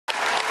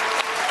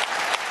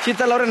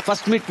ಶೀತಲ್ ಅವ್ರನ್ನ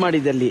first meet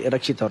ಮಾಡಿದ್ದಲ್ಲಿ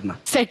Rakshit ಅವ್ರನ್ನ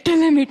set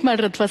ಅಲ್ಲೇ ಮೀಟ್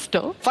ಮಾಡಿರೋದು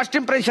ಫಸ್ಟ್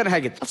ಇಂಪ್ರೆಷನ್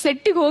ಹೇಗಿತ್ತು?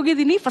 ಸೆಟ್ಟಿಗೆ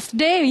ಹೋಗಿದ್ದೀನಿ ಫಸ್ಟ್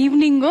ಡೇ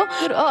ಈವ್ನಿಂಗು.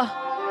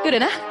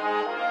 ಇವ್ರೇನಾ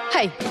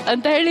ಹೈ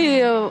ಅಂತ ಹೇಳಿ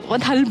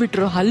ಒಂದ್ ಹಲ್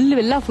ಬಿಟ್ರು.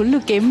 ಹಲ್ಲೆಲ್ಲ ಫುಲ್ಲು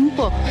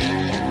ಕೆಂಪು.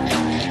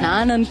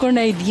 ನಾನ್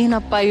ಅನ್ಕೊಂಡೆ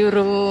ಇದೇನಪ್ಪ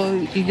ಇವರು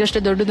ಈಗಷ್ಟೇ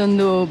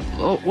ದೊಡ್ಡದೊಂದು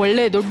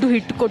ಒಳ್ಳೆ ದೊಡ್ಡ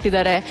ಹಿಟ್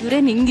ಕೊಟ್ಟಿದ್ದಾರೆ,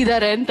 ಇವ್ರೇನ್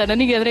ಹಿಂಗಿದ್ದಾರೆ ಅಂತ.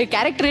 ನನಗೆ ಅಂದ್ರೆ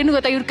ಕ್ಯಾರೆಕ್ಟರ್ ಏನು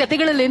ಇವ್ರ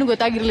ಕಥೆಗಳಲ್ಲಿ ಏನು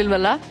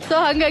ಗೊತ್ತಾಗಿರ್ಲಿಲ್ವಲ್ಲ. ಸೊ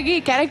ಹಾಗಾಗಿ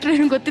ಕ್ಯಾರೆಕ್ಟರ್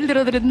ಏನು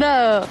ಗೊತ್ತಿಲ್ದಿರೋದ್ರಿಂದ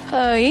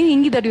ಏನ್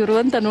ಹಿಂಗಿದ್ದಾರೆ ಇವ್ರು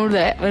ಅಂತ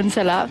ನೋಡ್ದೆ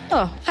ಒಂದ್ಸಲ.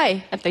 ಹಾಯ್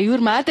ಅಂತ ಇವ್ರ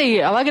ಮಾತೆ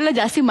ಅವಾಗೆಲ್ಲ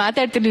ಜಾಸ್ತಿ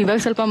ಮಾತಾಡ್ತಿರ್ಲಿಲ್ಲ,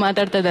 ಇವಾಗ ಸ್ವಲ್ಪ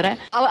ಮಾತಾಡ್ತಾ ಇದಾರೆ.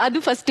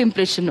 ಅದು ಫಸ್ಟ್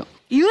ಇಂಪ್ರೆಷನ್.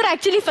 ಇವ್ರು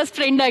ಆಕ್ಚುಲಿ ಫಸ್ಟ್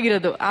ಫ್ರೆಂಡ್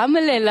ಆಗಿರೋದು,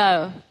 ಆಮೇಲೆ ಎಲ್ಲ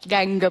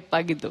ಗ್ಯಾಂಗ್ ಅಪ್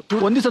ಆಗಿದ್ದು.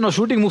 ಒಂದ್ ದಿವಸ ನಾವು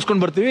ಶೂಟಿಂಗ್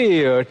ಮುಗಿಸ್ಕೊಂಡ್ ಬರ್ತೀವಿ,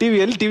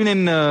 ಟಿವಿಯಲ್ಲಿ TV9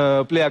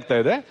 ಪ್ಲೇ ಆಗ್ತಾ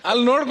ಇದೆ.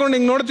 ಅಲ್ಲಿ ನೋಡ್ಕೊಂಡು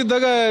ಹಿಂಗ್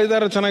ನೋಡ್ತಿದ್ದಾಗ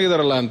ಇದಾರ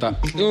ಚೆನ್ನಾಗಿದಾರಲ್ಲ ಅಂತ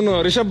ಇವನು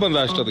ರಿಷಬ್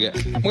ಬಂದ ಅಷ್ಟೊತ್ತಿಗೆ.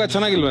 ಮಗ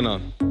ಚೆನ್ನಾಗಿಲ್ವೇನೋ?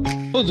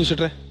 ಹೌದು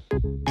ಶೆಟ್ರೆ,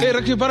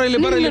 ರಕ್ಷಿ ಬರ ಇಲ್ಲಿ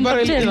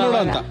ನೋಡ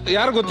ಅಂತ.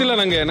 ಯಾರು ಗೊತ್ತಿಲ್ಲ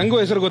ನಂಗೂ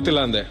ಹೆಸರು ಗೊತ್ತಿಲ್ಲ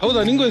ಅಂದೆ.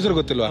 ಹೌದಾ ನಿಂಗೂ ಹೆಸರು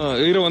ಗೊತ್ತಿಲ್ವಾ?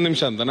 ಇರೋ ಒಂದ್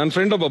ನಿಮಿಷ ಅಂತ. ನನ್ನ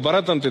ಫ್ರೆಂಡ್ ಒಬ್ಬ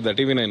ಭರತ್ ಅಂತಿದ್ದ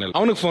TV9 ಅಲ್ಲಿ,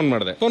 ಅವನಿಗೆ ಫೋನ್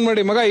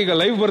ಮಾಡಿ ಮಗ ಈಗ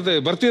ಲೈವ್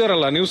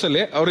ಬರ್ತಿದಾರಲ್ಲ ನ್ಯೂಸ್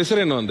ಅಲ್ಲಿ, ಅವ್ರ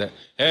ಹೆಸರೇನು ಅಂದೆ.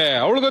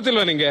 ಅವಳು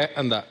ಗೊತ್ತಿಲ್ವಾ ನಿಂಗೆ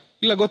ಅಂದ.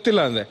 ಇಲ್ಲ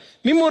ಗೊತ್ತಿಲ್ಲ ಅಂದೆ.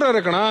 ನಿಮ್ಮೂರವ್ರೆ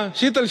ಕಣ,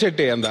 ಶೀತಲ್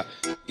ಶೆಟ್ಟಿ ಅಂದ.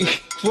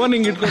 ಫೋನ್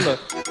ಹಿಂಗ್ ಇಟ್ಕೊಂಡು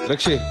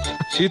ರಕ್ಷಿ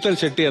ಶೀತಲ್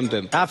ಶೆಟ್ಟಿ ಅಂತ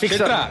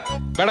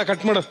ಬೇಡ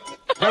ಕಟ್ ಮಾಡು,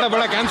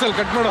 ಬೇಡ ಕ್ಯಾನ್ಸಲ್,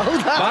 ಕಟ್ ಮಾಡು,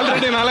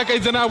 ಆಲ್ರೆಡಿ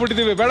 4-5 ಜನ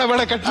ಆಗ್ಬಿಟ್ಟಿದೀವಿ,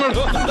 ಬೇಡ ಕಟ್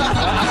ಮಾಡು.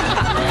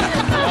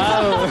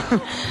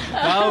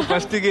 ನಾವು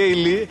ಫಸ್ಟಿಗೆ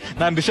ಇಲ್ಲಿ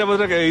ನಾನು ರಿಷಬ್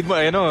ಹತ್ರ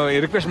ಏನೋ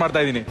ರಿಕ್ವೆಸ್ಟ್ ಮಾಡ್ತಾ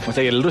ಇದೀನಿ,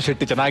 ಮತ್ತೆ ಎಲ್ಲರೂ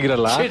ಶೆಟ್ಟಿ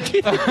ಚೆನ್ನಾಗಿರಲ್ಲ,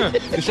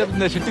 ರಿಷಬ್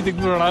ಶೆಟ್ಟಿ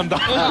ತೆಗ್ಬಿಡೋಣ ಅಂತ.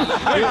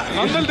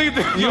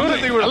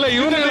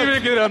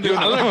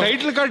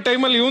 ಟೈಟಲ್ ಕಾರ್ಡ್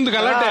ಟೈಮಲ್ಲಿ ಇವಂದ್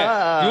ಗಲಾಟೆ,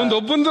 ಇವಂದ್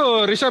ಒಬ್ಬಂದು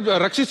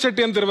ರಕ್ಷಿತ್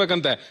ಶೆಟ್ಟಿ ಅಂತ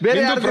ಇರ್ಬೇಕಂತೆ,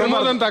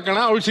 ಪ್ರಮೋದ್ ಅಂತ ಹಾಕೋಣ,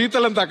 ಅವ್ಳು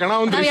ಶೀತಲ್ ಅಂತ ಹಾಕೋಣ,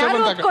 ಅವ್ನು ರಿಷಬ್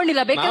ಅಂತ ಹಾಕೋಣ.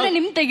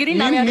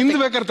 ನಿಮ್ದು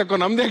ಬೇಕಾದ್ರೆ ತಕೋ,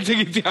 ನಮ್ದು ಯಾಕೆ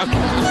ತೆಗಿತೀಯ?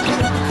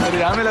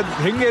 ಆಮೇಲೆ ಅದ್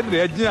ಹೆಂಗೆ ಅಂದ್ರೆ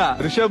ಅಜ್ಜ,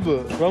 ರಿಷಬ್,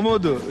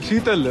 ಪ್ರಮೋದ್,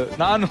 ಶೀತಲ್,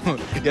 ನಾನು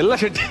ಎಲ್ಲ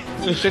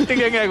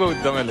ಶೆಟ್ಟಿಗೆ ಹೆಂಗೆ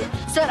ಆಗೋಗುತ್ತೆ. ಆಮೇಲೆ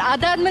ಸರ್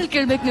ಅದಾದ್ಮೇಲೆ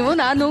ಕೇಳ್ಬೇಕು ನೀವು,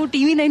 ನಾನು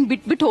TV9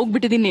 ಬಿಟ್ಬಿಟ್ಟು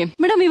ಹೋಗ್ಬಿಟ್ಟಿದೀನಿ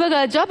ಮೇಡಮ್, ಇವಾಗ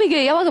ಜಾಬಿಗೆ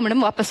ಯಾವಾಗ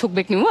ಮೇಡಮ್ ವಾಪಸ್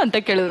ಹೋಗ್ಬೇಕು ನೀವು ಅಂತ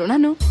ಕೇಳಿದ್ರು.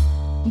 ನಾನು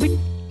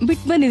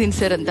ಬಿಟ್ ಬಂದಿದ್ದೀನಿ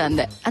ಸರ್ ಅಂತ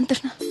ಅಂದೆ. ಅಂದ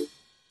ತಕ್ಷಣ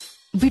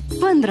ಬಿಟ್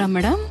ಬಂದ್ರ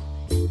ಮೇಡಮ್,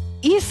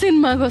 ಈ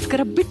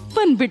ಸಿನಿಮಾಗೋಸ್ಕರ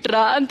ಬಿಟ್ರ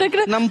ಅಂತ.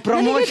 ನಮ್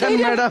ಪ್ರಮೋಷನ್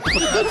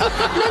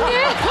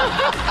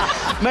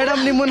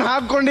ಮೇಡಮ್ ನಿಮ್ಮನ್ನ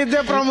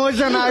ಹಾಕೊಂಡಿದ್ದೆ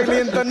ಪ್ರಮೋಷನ್ ಆಗ್ಲಿ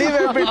ಅಂತ,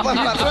 ನೀವೇ ಬಿಟ್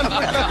ಬಂದ.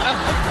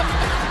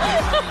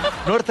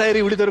 ನೋಡ್ತಾ ಇರಿ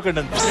ಉಳಿದವರು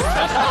ಕಂಡಂತೆ,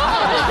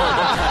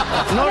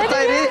 ನೋಡ್ತಾ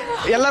ಇರಿ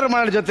ಎಲ್ಲರೂ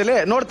ಮಾಡೋ ಜೊತೆಲಿ,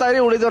 ನೋಡ್ತಾ ಇರಿ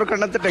ಉಳಿದವ್ರು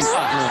ಕಂಡಂತೆ,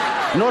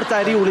 ನೋಡ್ತಾ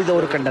ಇರಿ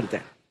ಉಳಿದವರು ಕಂಡಂತೆ.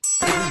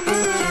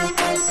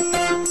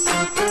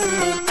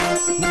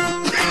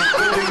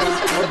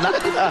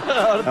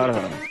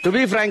 ಟು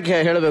ಬಿ ಫ್ರಾಂಕ್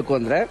ಹೇಳಬೇಕು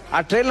ಅಂದ್ರೆ, ಆ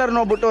ಟ್ರೈಲರ್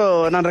ನೋಡ್ಬಿಟ್ಟು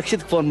ನಾನು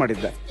ರಕ್ಷಿತ್ ಫೋನ್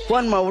ಮಾಡಿದ್ದೆ.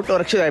 ಫೋನ್ ಮಾಡ್ಬಿಟ್ಟು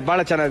ರಕ್ಷಿತ್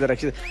ಬಹಳ ಚೆನ್ನಾಗಿದೆ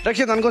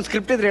ರಕ್ಷಿತ್ ನನ್ಗೊಂದು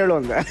ಸ್ಕ್ರಿಪ್ಟ್ ಇದ್ರೆ ಹೇಳು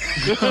ಅಂದೆ.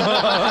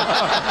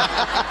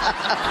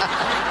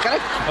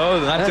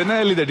 ಹೌದು, ನಾನು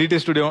ಚೆನ್ನೈಯಲ್ಲಿದ್ದೆ,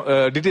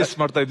 ಡಿಟಿಎಸ್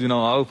ಮಾಡ್ತಾ ಇದ್ವಿ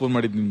ನಾವು, ಆವಾಗ ಫೋನ್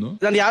ಮಾಡಿದ್ ನಿಮ್ದು.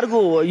 ನಾನು ಯಾರಿಗೂ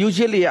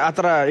ಯೂಶುವಲಿ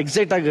ಆತರ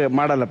ಎಕ್ಸೈಟ್ ಆಗಿ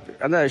ಮಾಡಲ್ಲ,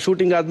 ಅಂದ್ರೆ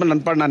ಶೂಟಿಂಗ್ ಆದ್ಮೇಲೆ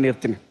ನನ್ನ ಪಾಡ್ ನಾನು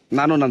ಇರ್ತೀನಿ,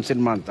 ನಾನು ನನ್ನ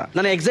ಸಿನಿಮಾ ಅಂತ.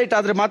 ನನಗೆ ಎಕ್ಸೈಟ್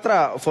ಆದ್ರೆ ಮಾತ್ರ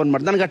ಫೋನ್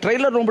ಮಾಡಿ. ನನಗೆ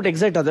ಟ್ರೈಲರ್ ನೋಡ್ಬಿಟ್ಟು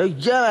ಎಕ್ಸೈಟ್ ಆದ್ರೆ,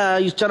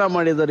 ಇಷ್ಟು ಚೆನ್ನಾಗಿ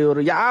ಮಾಡಿದಾರೆ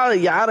ಇವರು,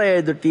 ಯಾರ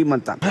ಇದು ಟೀಮ್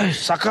ಅಂತ,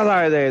 ಸಕಲ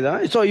ಇದೆ ಇದು.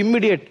 ಸೊ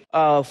ಇಮ್ಮಿಡಿಯೇಟ್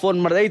ಫೋನ್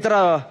ಮಾಡಿದೆ, ಈ ತರ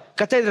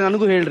ಕತೆ ಇದ್ರೆ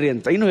ನನಗೂ ಹೇಳ್ರಿ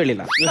ಅಂತ. ಇನ್ನೂ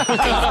ಹೇಳಿಲ್ಲ.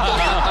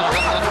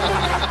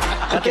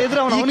 ಕತೆ ಇದ್ರೆ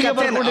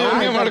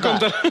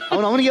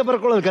ಅವನಿಗೆ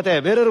ಬರ್ಕೊಳ್ಳೋದು ಕತೆ,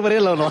 ಬೇರೆಯವ್ರು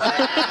ಬರೆಯಲ್ಲ ಅವನು.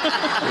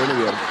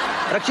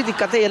 ರಕ್ಷಿತ್, ಈ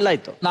ಕತೆ ಎಲ್ಲ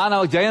ಆಯ್ತು. ನಾನು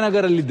ಅವಾಗ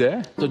ಜಯನಗರ್ ಅಲ್ಲಿದ್ದೆ.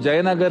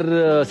 ಜಯನಗರ್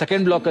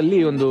ಸೆಕೆಂಡ್ ಬ್ಲಾಕ್ ಅಲ್ಲಿ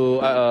ಒಂದು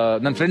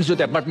ನನ್ನ ಫ್ರೆಂಡ್ಸ್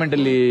ಜೊತೆ ಅಪಾರ್ಟ್ಮೆಂಟ್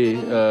ಅಲ್ಲಿ,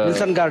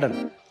 ವಿಲ್ಸನ್ ಗಾರ್ಡನ್,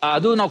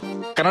 ಅದು ನಾವು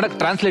ಕನ್ನಡಕ್ಕೆ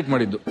ಟ್ರಾನ್ಸ್ಲೇಟ್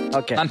ಮಾಡಿದ್ದು.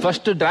 ನಾನು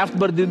ಫಸ್ಟ್ ಡ್ರಾಫ್ಟ್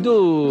ಬರ್ದಿದ್ದು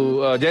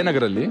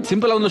ಜಯನಗರ್ ಅಲ್ಲಿ.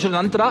 ಸಿಂಪಲ್ ಒಂದು ವರ್ಷದ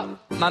ನಂತರ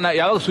ನಾನು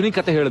ಯಾವಾಗ ಸುನಿ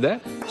ಕತೆ ಹೇಳಿದೆ,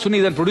 ಸುನಿ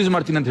ಇದನ್ನು ಪ್ರೊಡ್ಯೂಸ್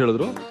ಮಾಡ್ತೀನಿ ಅಂತ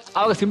ಹೇಳಿದ್ರು.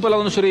 ಆವಾಗ ಸಿಂಪಲ್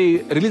ಒಂದು ಸರಿ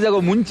ರಿಲೀಸ್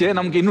ಆಗೋ ಮುಂಚೆ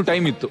ನಮ್ಗೆ ಇನ್ನೂ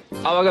ಟೈಮ್ ಇತ್ತು.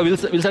 ಆವಾಗ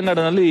ವಿಲ್ಸನ್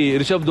ಗಾರ್ಡನ್ ಅಲ್ಲಿ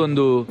ರಿಷಬ್ದು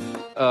ಒಂದು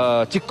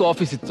ಚಿಕ್ಕ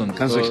ಆಫೀಸ್ ಇತ್ತು, ಒಂದು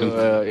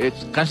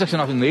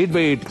construction office,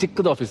 8x8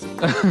 ಚಿಕ್ಕದ office.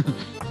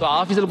 So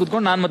ಆಫೀಸಲ್ಲಿ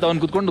ಕುತ್ಕೊಂಡು ನಾನು ಮತ್ತೆ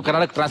ಅವ್ನು ಕುತ್ಕೊಂಡು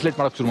ಕನ್ನಡಕ್ಕೆ ಟ್ರಾನ್ಸ್ಲೇಟ್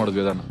ಮಾಡಕ್ ಶುರು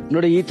ಮಾಡಿದ್ವಿ ಅದನ್ನು.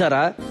 ನೋಡಿ, ಈ ತರ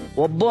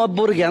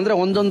ಒಬ್ಬೊಬ್ಬರಿಗೆ ಅಂದ್ರೆ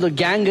ಒಂದೊಂದು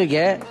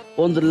ಗ್ಯಾಂಗ್ಗೆ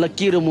ಒಂದು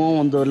ಲಕ್ಕಿ ರೂಮು,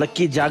 ಒಂದು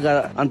ಲಕ್ಕಿ ಜಾಗ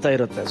ಅಂತ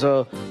ಇರುತ್ತೆ. ಸೊ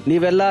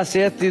ನೀವೆಲ್ಲ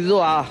ಸೇರ್ತಿದ್ದು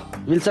ಆ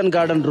ವಿಲ್ಸನ್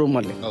ಗಾರ್ಡನ್ ರೂಮ್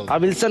ಅಲ್ಲಿ. ಆ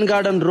ವಿಲ್ಸನ್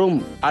ಗಾರ್ಡನ್ ರೂಮ್,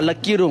 ಆ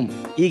ಲಕ್ಕಿ ರೂಮ್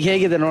ಈಗ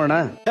ಹೇಗಿದೆ ನೋಡೋಣ.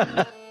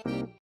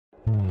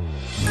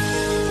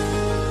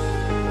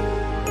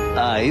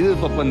 ಇದು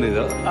ಪಪ್ಪಂದು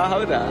ಇದು.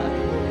 ಹೌದಾ?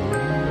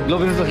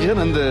 ಗ್ಲೋಬಲ್ ಇನ್ಸ್ಟ್ರಕ್ಷನ್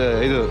ನಂದು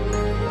ಇದು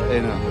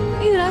ಏನು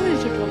ಇದು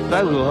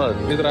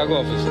ರಾಘು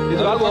ಆಫೀಸ್,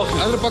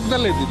 ಅದ್ರ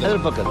ಪಕ್ಕದಲ್ಲೇ ಇದ್ದಿದ್ದು, ಅದ್ರ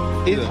ಪಕ್ಕದ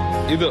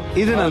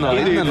ಇದು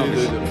ನನ್ನ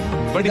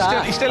ಬಟ್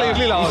ಇಷ್ಟೆಲ್ಲ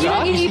ಇರ್ಲಿಲ್ಲ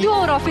ಅವಾಗ. ಇದು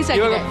ಅವ್ರ ಆಫೀಸ್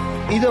ಆಗಿದೆ,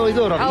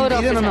 ಇದು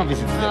ನನ್ನ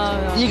ಆಫೀಸ್.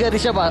 ಈಗ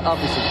ರಿಷಬ್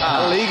ಆಫೀಸ್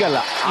ಈಗಲ್ಲ,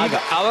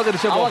 ಆವಾಗ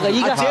ರಿಷಬ್,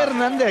 ಈಗ ಚೇರ್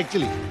ನಂದೆ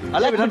ಆಕ್ಚುಲಿ.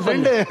 ಅಲ್ಲ, ನನ್ನ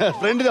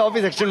ಫ್ರೆಂಡ್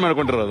ಆಫೀಸ್ ಎಕ್ಸ್ಟೆಂಡ್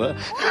ಮಾಡ್ಕೊಂಡಿರೋದು.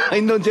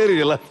 ಇನ್ನೊಂದು ಚೇರ್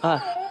ಇದೆಯಲ್ಲ,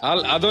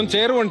 ಅದೊಂದು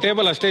ಚೇರ್, ಒಂದು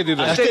ಟೇಬಲ್ ಅಷ್ಟೇ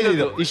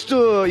ಇದ್ದಿದ್ದು. ಇಷ್ಟು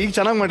ಈಗ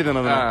ಚೆನ್ನಾಗಿ ಮಾಡಿದ್ದೆ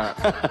ನಾನು.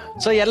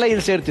 ಸೊ ಎಲ್ಲ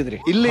ಇಲ್ಲಿ ಸೇರ್ತಿದ್ರಿ.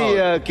 ಇಲ್ಲಿ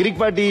ಕಿರಿಕ್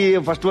ಪಾರ್ಟಿ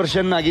ಫಸ್ಟ್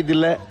ವರ್ಷನ್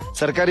ಆಗಿದ್ದಿಲ್ಲ,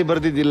 ಸರ್ಕಾರಿ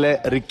ಬರ್ದಿದ್ದಿಲ್ಲ,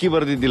 ರಿಕ್ಕಿ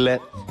ಬರ್ದಿದ್ದಿಲ್ಲ,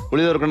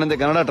 ಉಳಿದವ್ರ ಕಂಡಂತೆ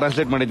ಕನ್ನಡ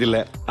ಟ್ರಾನ್ಸ್ಲೇಟ್ ಮಾಡಿದ್ದಿಲ್ಲ.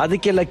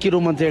 ಅದಕ್ಕೆ ಲಕ್ಕಿ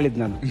ರೂಮ್ ಅಂತ ಹೇಳಿದ್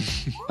ನಾನು.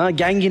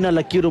 ಗ್ಯಾಂಗಿನ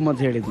ಲಕ್ಕಿ ರೂಮ್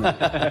ಅಂತ ಹೇಳಿದ್.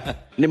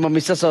 ನಿಮ್ಮ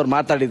ಮಿಸ್ಸಸ್ ಅವ್ರು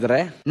ಮಾತಾಡಿದ್ರೆ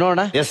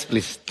ನೋಡೋಣ. Yes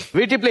please.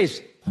 VT please.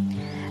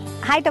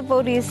 Hi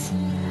ಟಪೋರೀಸ್,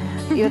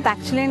 ಇವತ್ತು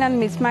ಆಕ್ಚುಲಿ ನಾನು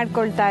ಮಿಸ್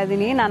ಮಾಡ್ಕೊಳ್ತಾ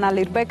ಇದ್ದೀನಿ. ನಾನು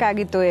ಅಲ್ಲಿ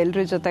ಇರ್ಬೇಕಾಗಿತ್ತು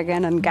ಎಲ್ರ ಜೊತೆಗೆ,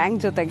 ನನ್ನ ಗ್ಯಾಂಗ್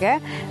ಜೊತೆಗೆ.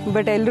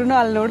 ಬಟ್ ಎಲ್ರು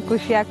ಅಲ್ಲಿ ನೋಡಿ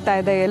ಖುಷಿ ಆಗ್ತಾ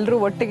ಇದೆ. ಎಲ್ರು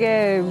ಒಟ್ಟಿಗೆ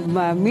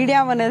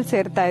ಮೀಡಿಯಾ ಮನೇಲಿ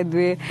ಸೇರ್ತಾ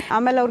ಇದ್ವಿ.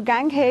 ಆಮೇಲೆ ಅವ್ರ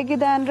ಗ್ಯಾಂಗ್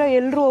ಹೇಗಿದೆ ಅಂದ್ರೆ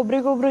ಎಲ್ರು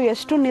ಒಬ್ರಿಗೊಬ್ರು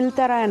ಎಷ್ಟು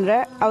ನಿಲ್ತಾರೆ ಅಂದ್ರೆ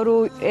ಅವರು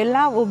ಎಲ್ಲ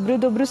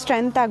ಒಬ್ರದೊಬ್ರು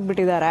ಸ್ಟ್ರೆಂತ್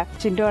ಆಗ್ಬಿಟ್ಟಿದ್ದಾರೆ.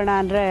 ಚಿಂಟು ಅಣ್ಣ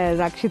ಅಂದ್ರೆ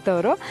ರಕ್ಷಿತ್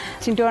ಅವರು,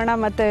 ಚಿಂಟು ಅಣ್ಣ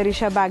ಮತ್ತೆ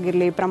ರಿಷಬ್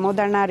ಆಗಿರ್ಲಿ,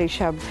 ಪ್ರಮೋದ್ ಅಣ್ಣ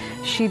ರಿಷಬ್,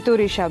 ಶೀತು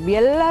ರಿಷಬ್,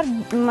 ಎಲ್ಲರ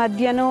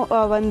ಮಧ್ಯನೂ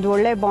ಒಂದು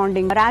ಒಳ್ಳೆ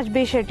ಬಾಂಡಿಂಗ್. ರಾಜ್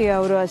ಬಿ ಶೆಟ್ಟಿ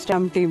ಅವರು ಅಷ್ಟೇ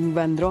ಟೀಮ್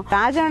ಬಂದ್ರು.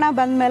 ರಾಜಣ್ಣ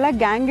ಬಂದ್ಮೇಲೆ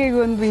ಗ್ಯಾಂಗಿಗೆ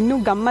ಒಂದು ಇನ್ನೂ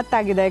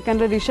ಗಮ್ಮತ್ತಾಗಿದೆ.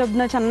 ಯಾಕಂದ್ರೆ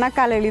ರಿಷಬ್ನ ಚೆನ್ನಾಗಿ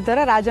ಕಾಲ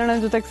ಎಳಿತಾರೆ, ರಾಜಣ್ಣ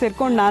ಜೊತೆಗೆ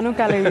ಸೇರ್ಕೊಂಡು ನಾನು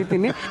ಕಾಲ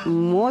ಎಳಿತೀನಿ.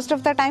 Most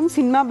of the time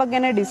cinema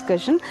ಬಗ್ಗೆನೇ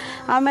ಡಿಸ್ಕಷನ್.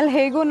 ಆಮೇಲೆ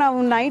ಹೇಗೂ ನಾವು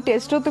ನೈಟ್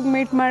ಎಷ್ಟೊತ್ತಿಗೆ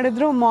ಮೀಟ್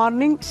ಮಾಡಿದ್ರು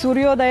ಮಾರ್ನಿಂಗ್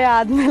ಸೂರ್ಯೋದಯ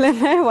ಆದ್ಮೇಲೆ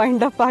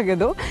ವೈಂಡ್ ಅಪ್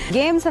ಆಗೋದು.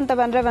 ಗೇಮ್ಸ್ ಅಂತ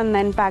ಬಂದ್ರೆ ಒಂದು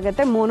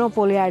ನೆನಪಾಗತ್ತೆ,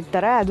 ಮೋನೋಪೋಲಿ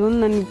ಆಡ್ತಾರೆ. ಅದೊಂದು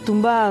ನನಗೆ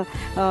ತುಂಬಾ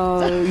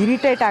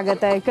ಇರಿಟೇಟ್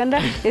ಆಗುತ್ತೆ.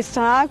 ಯಾಕಂದ್ರೆ ಎಷ್ಟು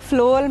ಚೆನ್ನಾಗಿ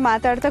ಫ್ಲೋ ಅಲ್ಲಿ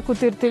ಮಾತಾಡ್ತಾ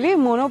ಕೂತಿರ್ತೀವಿ,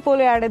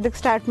 ಮೋನೋಪೋಲಿ ಆಡೋದಕ್ಕೆ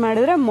ಸ್ಟಾರ್ಟ್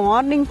ಮಾಡಿದ್ರೆ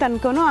ಮಾರ್ನಿಂಗ್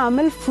ತನಕನು.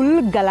 ಆಮೇಲೆ ಫುಲ್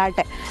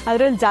ಗಲಾಟೆ.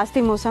 ಅದ್ರಲ್ಲಿ ಜಾಸ್ತಿ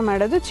ಮೋಸ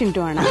ಮಾಡೋದು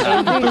ಚಿಂಟು ಅಣ್ಣ.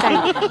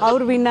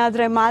 ಅವ್ರು ವಿನ್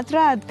ಆದ್ರೆ ಮಾತ್ರ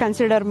ಅದ್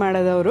ಕನ್ಸಿಡರ್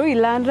ಮಾಡೋದವ್ರು,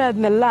 ಇಲ್ಲ ಅಂದ್ರೆ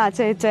ಅದನ್ನೆಲ್ಲ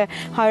ಆಚೆ ಈಚೆ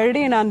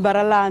ಹರಡಿ ನಾನ್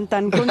ಬರಲ್ಲ ಅಂತ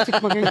ಅನ್ಕೊಂಡು ಚಿಕ್ಕ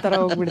ಮಕ್ಳ ತರ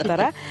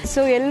ಹೋಗ್ಬಿಡ್ತಾರೆ.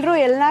 ಸೊ ಎಲ್ರು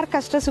ಎಲ್ಲಾರ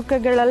ಕಷ್ಟ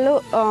ಸುಖಗಳಲ್ಲೂ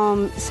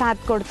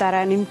ಸಾಥ್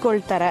ಕೊಡ್ತಾರೆ,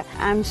 ನಿಂತ್ಕೊಳ್ತಾರೆ.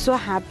 I am so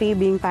happy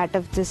being part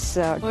of this.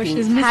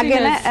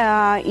 ಹಾಗೇನೆ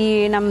ಈ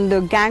ನಮ್ದು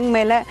ಗ್ಯಾಂಗ್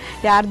ಮೇಲೆ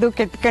ಯಾರ್ದು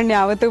ಕೆಟ್ಕಂಡು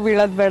ಯಾವತ್ತೂ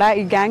ಬೀಳೋದ್ ಬೇಡ.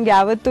 ಈ ಗ್ಯಾಂಗ್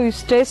ಯಾವತ್ತೂ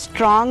ಇಷ್ಟೇ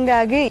ಸ್ಟ್ರಾಂಗ್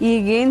ಆಗಿ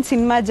ಈಗೇನ್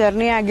ಸಿನಿಮಾ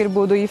ಜರ್ನಿ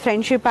ಆಗಿರ್ಬೋದು, ಈ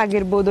ಫ್ರೆಂಡ್ಶಿಪ್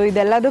ಆಗಿರ್ಬೋದು,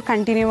 ಇದೆಲ್ಲದು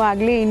ಕಂಟಿನ್ಯೂ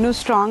ಆಗ್ಲಿ, ಇನ್ನೂ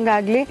ಸ್ಟ್ರಾಂಗ್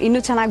ಆಗ್ಲಿ, ಇನ್ನೂ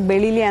ಚೆನ್ನಾಗಿ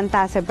ಬೆಳಿಲಿ ಅಂತ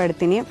ಆಸೆ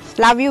ಪಡ್ತೀನಿ.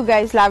 Love you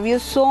guys, love you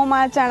so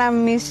much and I am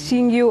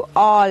missing you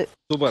all.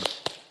 Super.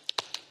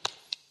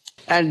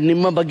 And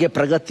ನಿಮ್ಮ ಬಗ್ಗೆ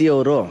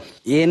ಪ್ರಗತಿಯವರು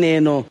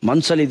ಏನೇನು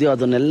ಮನ್ಸಲ್ಲಿದೆಯೋ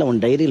ಅದನ್ನೆಲ್ಲ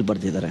ಒಂದು ಡೈರಿಲಿ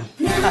ಬರ್ದಿದ್ದಾರೆ.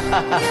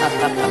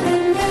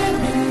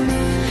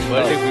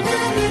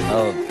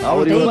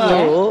 ಅವ್ರು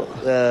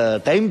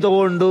ಟೈಮ್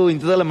ತಗೊಂಡು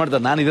ಇಂಥದೆಲ್ಲ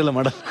ಮಾಡ್ತಾರೆ, ನಾನು ಇದೆಲ್ಲ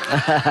ಮಾಡ.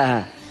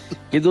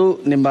 ಇದು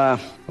ನಿಮ್ಮ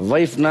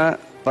ವೈಫ್ನ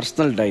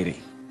ಪರ್ಸನಲ್ ಡೈರಿ,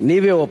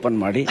 ನೀವೇ ಓಪನ್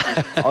ಮಾಡಿ.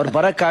 ಅವ್ರು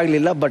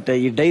ಬರಕ್ಕಾಗ್ಲಿಲ್ಲ, ಬಟ್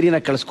ಈ ಡೈರಿನ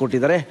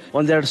ಕಳಿಸ್ಕೊಟ್ಟಿದ್ದಾರೆ.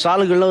 ಒಂದೆರಡು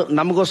ಸಾಲುಗಳು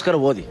ನಮಗೋಸ್ಕರ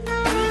ಓದಿ.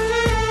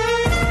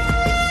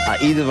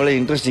 ಇದು ಒಳ್ಳೆ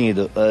ಇಂಟ್ರೆಸ್ಟಿಂಗ್.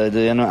 ಇದು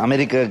ಏನು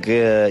ಅಮೆರಿಕಕ್ಕೆ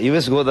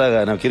US ಹೋದಾಗ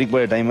ನಾವು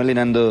ಕಿರಿಕ್ಪಾಟಿ ಟೈಮಲ್ಲಿ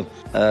ನಂದು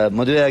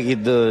ಮದುವೆ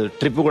ಆಗಿದ್ದು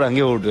ಟ್ರಿಪ್ ಕೂಡ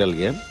ಹಂಗೆ ಹೊರಟ್ವಿ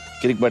ಅಲ್ಲಿಗೆ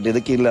ಕಿರಿಕ್ಪಾಟಿ.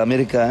 ಇದಕ್ಕೆ ಇಲ್ಲ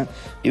ಅಮೆರಿಕ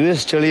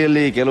US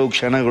ಚಳಿಯಲ್ಲಿ ಕೆಲವು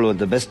ಕ್ಷಣಗಳು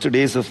ಅಂತ best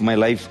days of my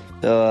life,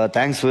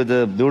 thanks with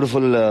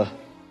beautiful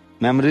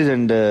memories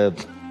and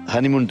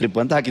honeymoon trip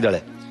ಅಂತ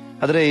ಹಾಕಿದ್ದಾಳೆ.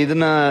 ಆದ್ರೆ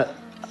ಇದನ್ನ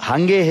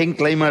ಹಂಗೆ ಹೆಂಗ್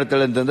ಕ್ಲೈಮ್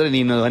ಮಾಡ್ತಾಳೆ ಅಂತಂದ್ರೆ,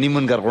 ನೀನು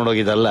ಹನಿಮೂನ್ ಕರ್ಕೊಂಡು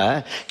ಹೋಗಿದ್ದಲ್ಲ,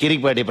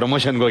 ಕಿರಿಕ್ಪಾಟಿ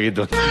ಪ್ರಮೋಷನ್ಗೆ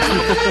ಹೋಗಿದ್ದು.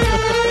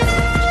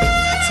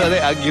 ಅದೇ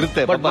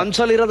ಆಗಿರುತ್ತೆ. ಬಟ್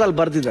ಮನ್ಸಲ್ಲಿ ಇರೋದು ಅಲ್ಲಿ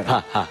ಬರ್ದಿದ್ದಾರೆ.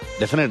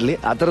 ಡೆಫಿನೆಟ್ಲಿ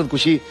ಆ ತರದ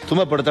ಖುಷಿ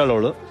ತುಂಬಾ ಪಡ್ತಾಳೆ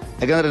ಅವಳು.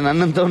 ಯಾಕಂದ್ರೆ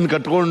ನನ್ನಂತವ್ನ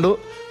ಕಟ್ಕೊಂಡು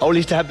ಅವಳು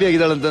ಇಷ್ಟು ಹ್ಯಾಪಿ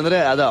ಆಗಿದ್ದಾಳೆ ಅಂತಂದ್ರೆ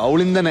ಅದು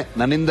ಅವಳಿಂದನೇ,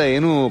 ನನ್ನಿಂದ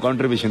ಏನೂ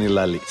ಕಾಂಟ್ರಿಬ್ಯೂಷನ್ ಇಲ್ಲ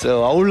ಅಲ್ಲಿ. ಸೊ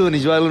ಅವಳು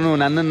ನಿಜವಾಗ್ಲೂ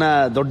ನನ್ನನ್ನ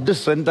ದೊಡ್ಡ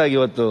ಸ್ಟ್ರೆಂತ್ ಆಗಿ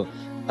ಇವತ್ತು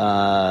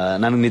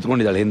ನನಗೆ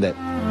ನಿಂತ್ಕೊಂಡಿದ್ದಾಳೆ ಹಿಂದೆ.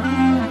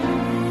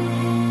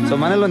 ಸೊ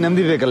ಮನೇಲಿ ಒಂದು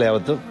ನೆಮ್ಮದಿ ಬೇಕಲ್ಲ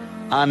ಯಾವತ್ತು,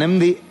 ಆ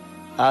ನೆಮ್ಮದಿ,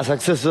 ಆ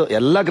ಸಕ್ಸಸ್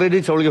ಎಲ್ಲ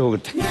ಕ್ರೆಡಿಟ್ಸ್ ಅವಳಿಗೆ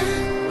ಹೋಗುತ್ತೆ.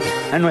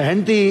 ಅಂಡ್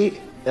ಹೆಂಡತಿ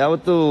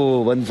ಯಾವತ್ತು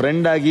ಒಂದು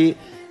ಫ್ರೆಂಡ್ ಆಗಿ,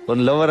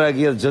 ಒಂದು ಲವರ್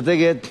ಆಗಿ, ಅದ್ರ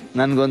ಜೊತೆಗೆ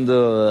ನನ್ಗೊಂದು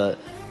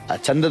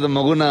ಚಂದದ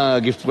ಮಗುನ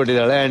gift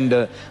ಕೊಟ್ಟಿದ್ದಾಳೆ. And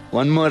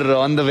one more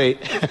on the way.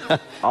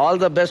 All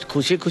the best.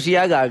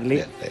 ಖುಷಿಯಾಗಿ ಆಗ್ಲಿ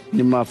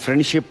ನಿಮ್ಮ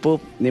ಫ್ರೆಂಡ್ಶಿಪ್,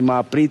 ನಿಮ್ಮ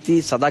ಪ್ರೀತಿ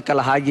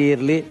ಸದಾಕಾಲ ಹಾಗೆ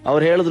ಇರ್ಲಿ.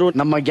 ಅವ್ರು ಹೇಳಿದ್ರು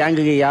ನಮ್ಮ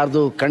ಗ್ಯಾಂಗ್ಗೆ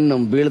ಯಾರ್ದು ಕಣ್ಣು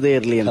ಬೀಳದೆ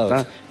ಇರ್ಲಿ ಅಂತ,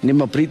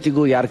 ನಿಮ್ಮ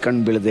ಪ್ರೀತಿಗೂ ಯಾರ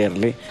ಕಣ್ಣು ಬೀಳದೆ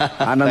ಇರ್ಲಿ.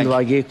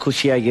 ಆನಂದವಾಗಿ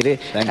ಖುಷಿಯಾಗಿರಿ.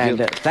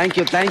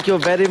 Thank you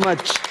very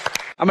much.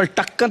 ಆಮೇಲೆ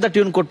ಟಕ್ ಅಂತ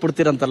ಟ್ಯೂನ್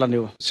ಕೊಟ್ಬಿಡ್ತೀರಂತಲ್ಲ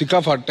ನೀವು.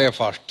 ಸಿಕ್ಕಾಪಟ್ಟೆ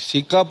ಫಾಸ್ಟ್,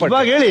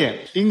 ಸಿಕ್ಕಾಪಟ್ಟೆ ಹೇಳಿ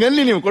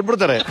ಹಿಂಗಲ್ಲಿ ನೀವು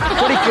ಕೊಟ್ಬಿಡ್ತಾರೆ.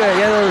 ಕೊಡಿ,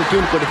 ಯಾವ್ದಾದ್ರು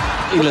ಟ್ಯೂನ್ ಕೊಡಿ.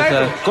 ಇಲ್ಲ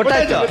ಸರ್,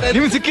 ಕೊಟ್ಟಾಯ್ತು,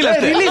 ನಿಮ್ಗೆ ಸಿಕ್ಕಿಲ್ಲ.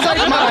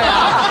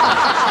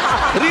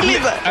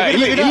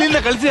 ಇಲ್ಲಿಂದ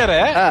ಕಳ್ಸಿದಾರೆ,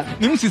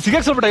 ನಿಮ್ಗೆ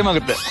ಸಿಗಕ್ ಸ್ವಲ್ಪ ಟೈಮ್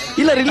ಆಗುತ್ತೆ.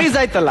 ಇಲ್ಲ, ರಿಲೀಸ್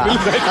ಆಯ್ತಲ್ಲ.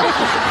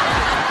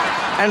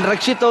 ಅಂಡ್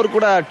ರಕ್ಷಿತ್ ಅವ್ರು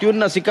ಕೂಡ ಟ್ಯೂನ್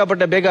ನ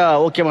ಸಿಕ್ಕಾಪಟ್ಟೆ ಬೇಗ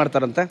ಓಕೆ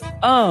ಮಾಡ್ತಾರಂತೆ.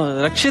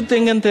 ರಕ್ಷಿತ್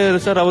ಹೆಂಗಂತ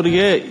ಹೇಳಿದ್ರೆ ಸರ್,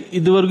 ಅವ್ರಿಗೆ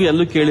ಇದುವರೆಗೂ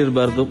ಎಲ್ಲೂ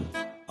ಕೇಳಿರ್ಬಾರ್ದು,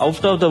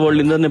 ಔಟ್ ಆಫ್ ದ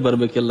ವರ್ಲ್ಡ್ ಇಂದಾನೆ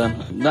ಬರ್ಬೇಕೆಲ್ಲ.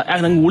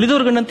 ನಂಗೆ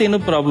ಉಳಿದವ್ರಿಗಂತ ಏನೂ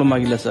ಪ್ರಾಬ್ಲಮ್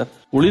ಆಗಿಲ್ಲ ಸರ್.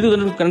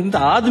 ಉಳಿದವ್ರಿಗಂತ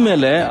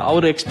ಆದ್ಮೇಲೆ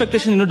ಅವ್ರ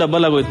ಎಕ್ಸ್ಪೆಕ್ಟೇಷನ್ ಇನ್ನೂ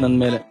ಡಬಲ್ ಆಗೋಯ್ತು ನನ್ನ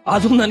ಮೇಲೆ.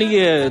 ಅದು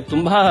ನನಗೆ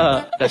ತುಂಬಾ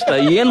ಕಷ್ಟ.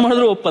 ಏನ್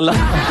ಮಾಡಿದ್ರು ಒಪ್ಪಲ್ಲ.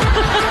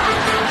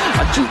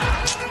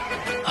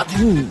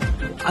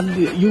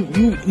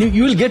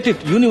 You will get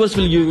it, universe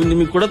will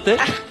ನಿಮಗೆ ಕೊಡುತ್ತೆ,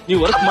 ನೀವು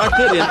ವರ್ಕ್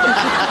ಮಾಡ್ತೀರಿ ಅಂತ.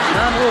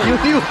 ನಾನು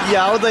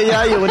ಯಾವ್ದಯ್ಯ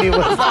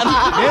ಯೂನಿವರ್ಸ್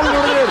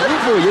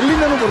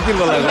ಎಲ್ಲಿಂದನೂ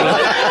ಬರ್ತಿಲ್ವಲ್ಲ,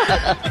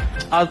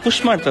 ಅದು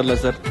ಪುಷ್ ಮಾಡ್ತಾರಲ್ಲ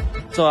ಸರ್.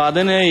 ಸೊ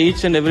ಅದೇನೆ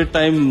ಈಚ್ ಅಂಡ್ ಎವ್ರಿ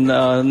ಟೈಮ್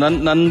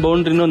ನನ್ನ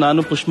ಬೌಂಡ್ರಿನೂ ನಾನು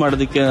ಪುಷ್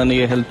ಮಾಡೋದಕ್ಕೆ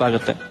ನನಗೆ ಹೆಲ್ಪ್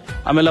ಆಗುತ್ತೆ.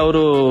 ಆಮೇಲೆ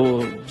ಅವರು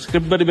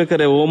ಸ್ಕ್ರಿಪ್ಟ್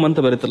ಬರಿಬೇಕಾರೆ ಓಮ್ ಅಂತ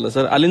ಬರೀತಾರಲ್ಲ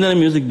ಸರ್, ಅಲ್ಲಿಂದಾನೆ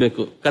ಮ್ಯೂಸಿಕ್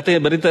ಬೇಕು. ಕತೆ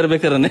ಬರಿತಾ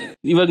ಇರ್ಬೇಕಾರೆ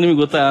ಇವಾಗ ನಿಮ್ಗೆ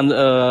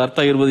ಅರ್ಥ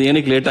ಆಗಿರ್ಬೋದು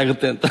ಏನಕ್ಕೆ ಲೇಟ್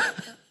ಆಗುತ್ತೆ ಅಂತ.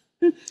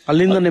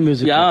 ಅಲ್ಲಿಂದಾನೆ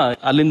ಮ್ಯೂಸಿಕ್,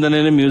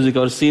 ಅಲ್ಲಿಂದಾನೇ ಮ್ಯೂಸಿಕ್.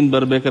 ಅವ್ರ ಸೀನ್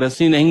ಬರ್ಬೇಕಾರೆ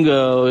ಸೀನ್ ಹೆಂಗ್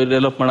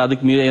ಡೆವಲಪ್ ಮಾಡೋದು,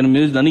 ಅದಕ್ಕೆ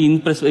ಮ್ಯೂಸಿಕ್ ನನಗೆ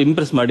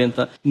ಇಂಪ್ರೆಸ್ ಮಾಡಿ ಅಂತ.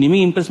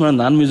 ನಿಮಗೆ ಇಂಪ್ರೆಸ್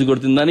ಮಾಡೋದು ನಾನು ಮ್ಯೂಸಿಕ್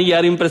ಕೊಡ್ತೀನಿ, ನನಗೆ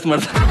ಯಾರು ಇಂಪ್ರೆಸ್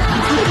ಮಾಡ್ತಾರೆ?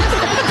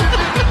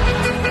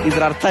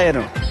 ಇದ್ರ ಅರ್ಥ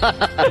ಏನು?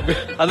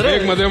 ಅಂದ್ರೆ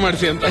ಮದುವೆ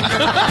ಮಾಡಿಸಿ ಅಂತ.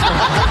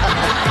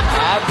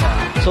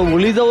 ಸೊ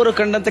ಉಳಿದವರು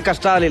ಕಂಡಂತೆ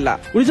ಕಷ್ಟ ಆಗಲಿಲ್ಲ.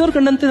 ಉಳಿದವ್ರು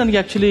ಕಂಡಂತೆ ನನಗೆ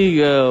ಆಕ್ಚುಲಿ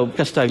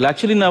ಕಷ್ಟ ಆಗಿಲ್ಲ.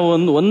 ಆಕ್ಚುಲಿ ನಾವು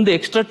ಒಂದು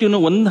ಎಕ್ಸ್ಟ್ರಾ ಟ್ಯೂನ್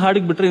ಒಂದು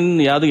ಹಾಡಿಗೆ ಬಿಟ್ರೆ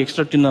ಇನ್ನು ಯಾವ್ದು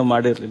ಎಕ್ಸ್ಟ್ರಾ ಟ್ಯೂನ್ ನಾವು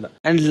ಮಾಡಿರ್ಲಿಲ್ಲ.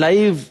 ಅಂಡ್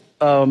ಲೈವ್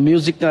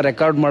ಮ್ಯೂಸಿಕ್ ನ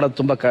ರೆಕಾರ್ಡ್ ಮಾಡೋದು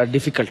ತುಂಬಾ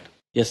ಡಿಫಿಕಲ್ಟ್.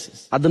 ಎಸ್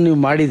ಅದನ್ನ ನೀವು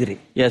ಮಾಡಿದ್ರಿ.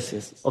 S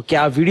S. ಓಕೆ,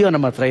 ಆ ವಿಡಿಯೋ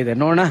ನಮ್ಮ ಹತ್ರ ಇದೆ,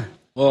 ನೋಡೋಣ.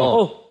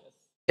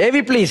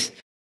 ಎವಿ ಪ್ಲೀಸ್.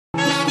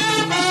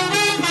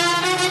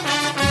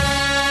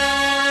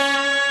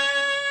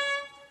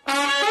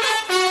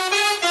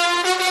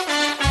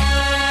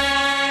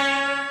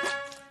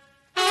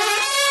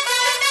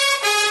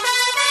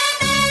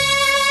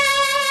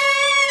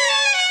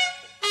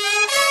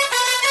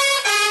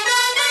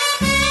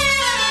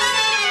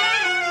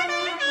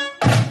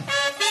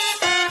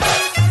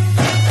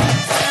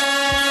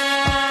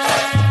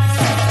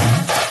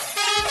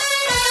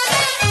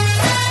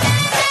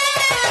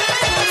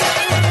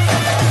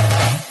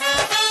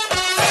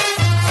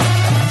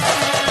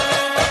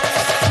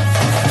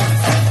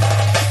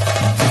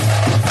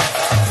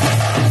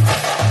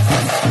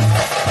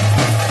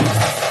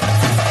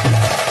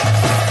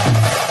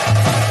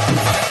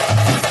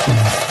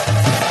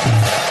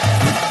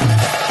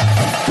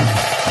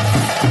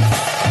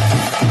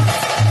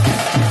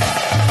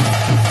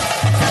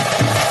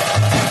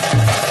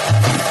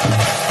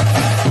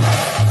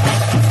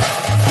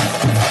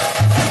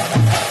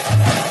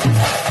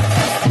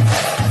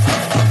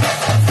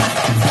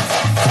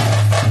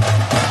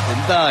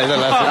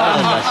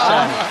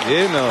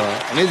 ಏನು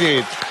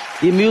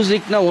ಈ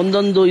ಮ್ಯೂಸಿಕ್ ನ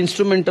ಒಂದೊಂದು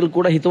ಇನ್ಸ್ಟ್ರೂಮೆಂಟಲ್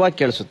ಕೂಡ ಹಿತವಾಗಿ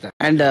ಕೇಳಿಸುತ್ತೆ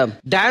ಅಂಡ್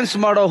ಡ್ಯಾನ್ಸ್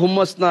ಮಾಡೋ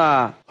ಹುಮ್ಮಸ್ನ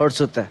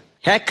ಹೊಡ್ಸುತ್ತೆ.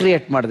 ಹೇಗೆ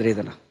ಕ್ರಿಯೇಟ್ ಮಾಡಿದ್ರಿ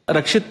ಇದನ್ನ?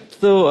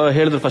 ರಕ್ಷಿತ್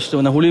ಹೇಳಿದ್ರು ಫಸ್ಟ್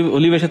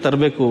ಹುಲಿವೇಷ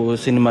ತರಬೇಕು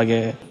ಸಿನಿಮಾಗೆ,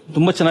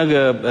 ತುಂಬಾ ಚೆನ್ನಾಗಿ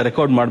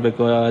ರೆಕಾರ್ಡ್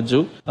ಮಾಡ್ಬೇಕು ಅಜ್ಜು,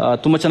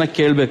 ತುಂಬಾ ಚೆನ್ನಾಗಿ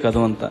ಕೇಳ್ಬೇಕು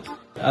ಅದು ಅಂತ.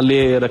 ಅಲ್ಲಿ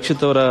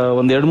ರಕ್ಷಿತ್ ಅವರ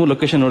ಒಂದ್ 2-3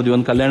 ಲೊಕೇಶನ್ ನೋಡಿದ್ವಿ.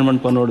 ಒಂದು ಕಲ್ಯಾಣ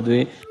ಮಂಟಪ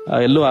ನೋಡಿದ್ವಿ,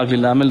 ಎಲ್ಲೂ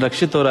ಆಗ್ಲಿಲ್ಲ. ಆಮೇಲೆ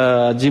ರಕ್ಷಿತ್ ಅವರ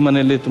ಅಜ್ಜಿ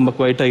ಮನೆಯಲ್ಲಿ ತುಂಬಾ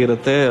ಕ್ವೈಟ್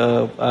ಆಗಿರುತ್ತೆ,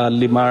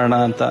 ಅಲ್ಲಿ ಮಾಡೋಣ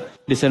ಅಂತ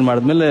ಡಿಸೈಡ್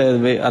ಮಾಡಿದ್ಮೇಲೆ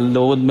ಅಲ್ಲಿ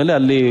ಹೋದ್ಮೇಲೆ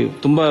ಅಲ್ಲಿ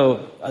ತುಂಬಾ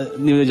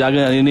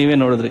ನೀವೇ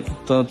ನೋಡಿದ್ರಿ,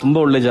 ತುಂಬಾ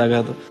ಒಳ್ಳೆ ಜಾಗ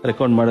ಅದು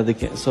ರೆಕಾರ್ಡ್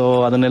ಮಾಡೋದಕ್ಕೆ. ಸೊ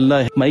ಅದನ್ನೆಲ್ಲ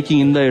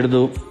ಮೈಕಿಂಗ್ ಇಂದ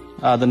ಹಿಡಿದು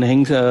ಅದನ್ನ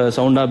ಹೆಂಗ್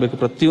ಸೌಂಡ್ ಆಗ್ಬೇಕು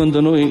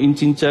ಪ್ರತಿಯೊಂದನ್ನು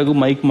ಇಂಚಾಗೂ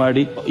ಮೈಕ್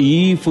ಮಾಡಿ ಈ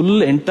ಫುಲ್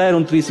ಎಂಟೈರ್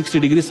ಒಂದು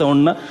 360 ಡಿಗ್ರಿ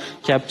ಸೌಂಡ್ ನ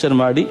ಕ್ಯಾಪ್ಚರ್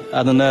ಮಾಡಿ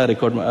ಅದನ್ನ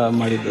ರೆಕಾರ್ಡ್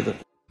ಮಾಡಿದ್ದು.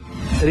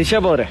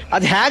 ರಿಷಬ್ ಅವ್ರೆ,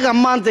 ಅದ್ ಹೇಗ್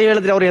ಅಮ್ಮ ಅಂತ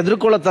ಹೇಳಿದ್ರೆ ಅವ್ರು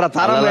ಎದುರ್ಕೊಳ್ಳೋತಾರ,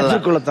 ತಾರಾಮ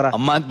ಎದುರ್ಕೊಳ್ಳೋತಾರ?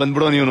 ಅಮ್ಮ ಅಂತ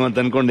ಬಂದ್ಬಿಡೋ ನೀವು ಅಂತ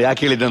ಅನ್ಕೊಂಡು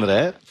ಯಾಕೆ ಹೇಳಿದಂದ್ರೆ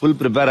ಫುಲ್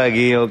ಪ್ರಿಪೇರ್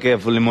ಆಗಿ ಓಕೆ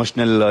ಫುಲ್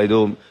ಇಮೋಷನಲ್ ಇದು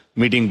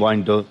ಮೀಟಿಂಗ್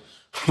ಪಾಯಿಂಟ್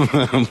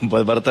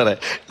ಬರ್ತಾರೆ.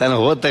 ನಾನು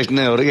ಹೋದ ತಕ್ಷಣ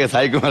ಅವ್ರಿಗೆ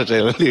ಸಾಯಿ ಕುಮಾರ್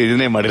ಸ್ಟೈಲಲ್ಲಿ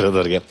ಇದನ್ನೇ ಮಾಡಿರೋದು.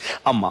 ಅವ್ರಿಗೆ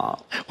ಅಮ್ಮ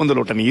ಒಂದು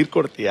ಲೋಟ ನೀರ್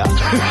ಕೊಡ್ತೀಯಾ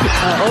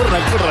ಅವ್ರು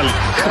ನಗ್ಬಿಟ್ರಲ್ಲಿ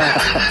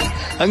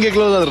ಹಂಗೆ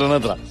ಕ್ಲೋಸ್ ಆದ್ರು ನನ್ನ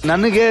ಹತ್ರ.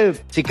 ನನಗೆ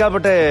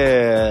ಸಿಕ್ಕಾಪಟ್ಟೆ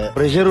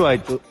ಪ್ರೆಷರು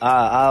ಆಯ್ತು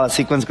ಆ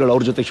ಸೀಕ್ವೆನ್ಸ್ಗಳು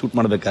ಅವ್ರ ಜೊತೆ ಶೂಟ್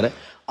ಮಾಡ್ಬೇಕಾದ್ರೆ.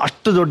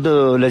 ಅಷ್ಟು ದೊಡ್ಡ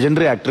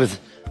legendary actress,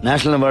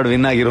 national award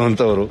win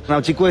ಆಗಿರುವಂತವ್ರು,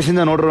 ನಾವು ಚಿಕ್ಕ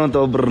ವಯಸ್ಸಿಂದ ನೋಡಿರುವಂತ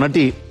ಒಬ್ರು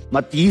ನಟಿ.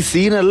 ಮತ್ ಈ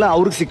ಸೀನ್ ಎಲ್ಲ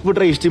ಅವ್ರಿಗೆ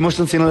ಸಿಕ್ಬಿಟ್ರೆ, ಇಷ್ಟು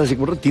ಇಮೋಷನಲ್ ಸೀನ್ ಎಲ್ಲ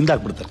ಸಿಕ್ಬಿಟ್ರೆ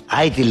ತಿಂದಾಕ್ಬಿಡ್ತಾರೆ.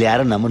 ಆಯ್ತು ಇಲ್ಲಿ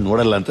ಯಾರು ನಮ್ಮನ್ನ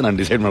ನೋಡಲ್ಲ ಅಂತ ನಾನು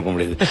ಡಿಸೈಡ್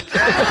ಮಾಡ್ಕೊಂಡ್ಬಿಟ್ಟಿದ್ದೆ.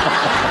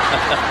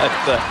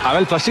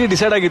 ಆಮೇಲೆ ಫಸ್ಟ್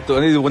ಡಿಸೈಡ್ ಆಗಿತ್ತು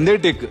ಒಂದೇ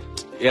ಟೇಕ್,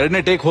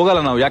 2ನೇ ಟೇಕ್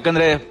ಹೋಗಲ್ಲ ನಾವು.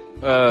 ಯಾಕಂದ್ರೆ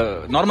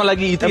ನಾರ್ಮಲ್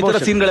ಆಗಿ ಈ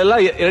ತರ ಸೀನ್ಗಳೆಲ್ಲ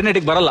 2ನೇ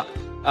ಟೇಕ್ ಬರಲ್ಲ,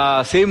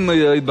 ಸೇಮ್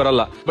ಇದು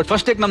ಬರಲ್ಲ. ಬಟ್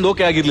ಫಸ್ಟ್ ಟೇಕ್ ನಮ್ದು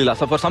okay ಆಗಿರ್ಲಿಲ್ಲ.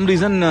 So for some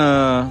reason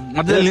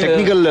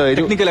technical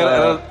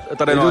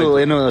ತರ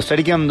ಏನು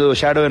ಸ್ಟಡಿ ಕ್ಯಾಮ್ದು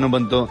ಶಾಡೋ ಏನೋ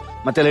ಬಂತು,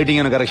 ಮತ್ತೆ ಲೈಟಿಂಗ್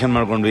ಏನೋ ಕರೆಕ್ಷನ್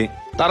ಮಾಡ್ಕೊಂಡ್ವಿ.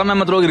 ತಾರಾ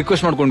ಮ್ಯಾಮ್ ಹತ್ರ ಹೋಗಿ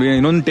ರಿಕ್ವೆಸ್ಟ್ ಮಾಡ್ಕೊಂಡ್ವಿ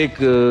ಇನ್ನೊಂದು ಟೇಕ್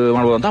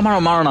ಮಾಡ್ಬೋದು ಅಂತ,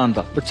 ಮಾಡೋಣ ಅಂತ.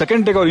 ಬಟ್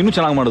ಸೆಕೆಂಡ್ ಟೇಕ್ ಅವ್ರು ಇನ್ನೂ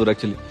ಚೆನ್ನಾಗಿ ಮಾಡಿದ್ರು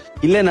ಆಕ್ಚುಲಿ.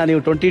 ಇಲ್ಲೇ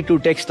ನೀವು 22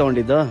 ಟೇಕ್ಸ್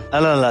ತಗೊಂಡಿದ್ದು?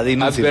 ಅಲ್ಲ ಅದು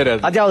ಇನ್ನೂ ಬೇರೆ.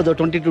 ಅದ್ಯಾವುದು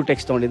 22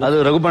 ಟೇಕ್ಸ್ ತಗೊಂಡಿದ್ದು? ಅದು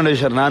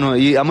ರಘುಪಾಂಡೇಶ್ವರ್. ನಾನು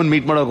ಈ ಅಮ್ಮನ್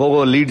ಮೀಟ್ ಮಾಡೋಕೆ ಹೋಗೋ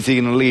ಲೀಡ್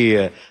ಸೀನಲ್ಲಿ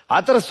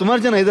ಆತರ ಸುಮಾರು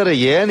ಜನ ಇದಾರೆ.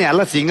 ಏನ್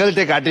ಎಲ್ಲ ಸಿಂಗಲ್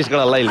ಟೇಕ್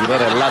ಆರ್ಟಿಸ್ಟ್ಗಳಲ್ಲ ಇಲ್ಲಿ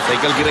ಇದಾರೆ, ಎಲ್ಲ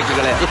ಸೈಕಲ್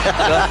ಗಿರಕಿಗಳೇ.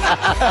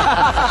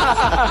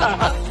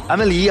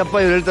 ಆಮೇಲೆ ಈ ಅಪ್ಪ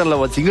ಇವ್ರು ಹೇಳ್ತಾರಲ್ಲ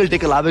ಸಿಂಗಲ್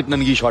ಟೇಕಲ್ ಆಗ್ಬೇಕು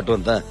ನನ್ಗೆ ಈ ಶಾಟ್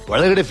ಅಂತ.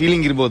 ಒಳಗಡೆ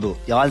ಫೀಲಿಂಗ್ ಇರ್ಬೋದು,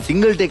 ಯಾವ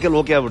ಸಿಂಗಲ್ ಟೇಕಲ್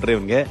ಓಕೆ ಆಗ್ಬಿಟ್ರೆ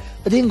ಇವ್ನಿಗೆ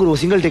ಅದೇನ್ ಗುರು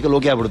ಸಿಂಗಲ್ ಟೇಕಲ್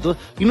ಓಕೆ ಆಗ್ಬಿಡ್ತು.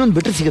 ಇನ್ನೊಂದು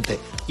ಬೆಟರ್ ಸಿಗುತ್ತೆ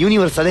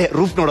ಯೂನಿವರ್ಸ್, ಅದೇ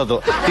ರೂಫ್ ನೋಡೋದು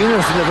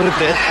ಯೂನಿವರ್ಸ್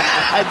ಬರುತ್ತೆ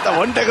ಆಯ್ತಾ.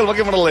 ಒನ್ ಟೇಕಲ್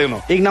ಓಕೆ ಮಾಡಲ್ಲ ಇವನು.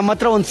 ಈಗ ನಮ್ಮ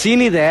ಹತ್ರ ಒಂದು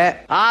ಸೀನ್ ಇದೆ,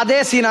 ಅದೇ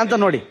ಸೀನ್ ಅಂತ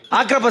ನೋಡಿ,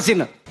 ಆಕ್ರಪ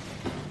ಸೀನ್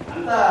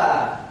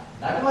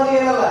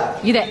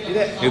ಇದೆ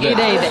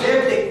ಇದೆ ಇದೆ.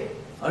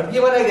 ಅಡ್ಗೆ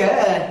ಮನೆಗೆ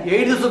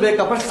 8 ದಿವಸ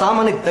ಬೇಕಪ್ಪ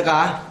ಸಾಮಾನಿಗೆ ತಗ.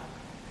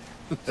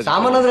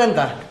 ಸಾಮಾನು ಅಂದ್ರೆ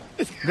ಅಂತ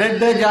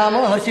ಬ್ರೆಡ್ ಜಾಮು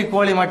ಹಸಿ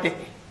ಕೋಳಿ ಮಟ್ಟಿ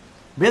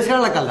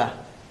ಬೇಯಿಸ್ಕೊಳ್ಳಕ್ಕಲ್ಲ.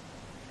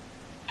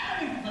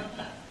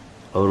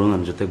 ಅವರು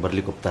ನನ್ನ ಜೊತೆಗೆ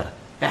ಬರ್ಲಿಕ್ಕೆ ಹೋಗ್ತಾರೆ.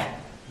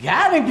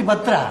 ಗ್ಯಾರಂಟಿ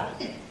ಪತ್ರ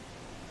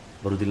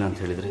ಬರುದಿಲ್ಲ ಅಂತ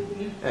ಹೇಳಿದ್ರೆ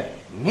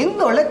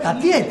ನಿಂದು ಒಳ್ಳೆ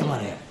ಕಥೆ ಆಯ್ತು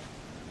ಮಾರೆ.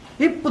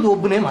 ಇಪ್ಪದು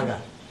ಒಬ್ಬನೇ ಮಗ,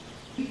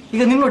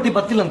 ಈಗ ನಿನ್ನೊಟ್ಟಿ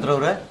ಬತ್ತಿಲ್ಲ ಅಂತಾರ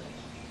ಅವ್ರೆ.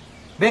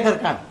 ಬೇಕಾದ್ರೆ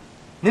ಕಾಣ್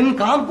ನಿನ್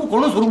ಕಾಂಪು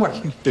ಕೊಂಡು ಶುರು ಮಾಡಿ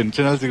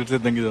ಟೆನ್ಷನ್ ಅಲ್ಲಿ ಸಿಗುತ್ತೆ.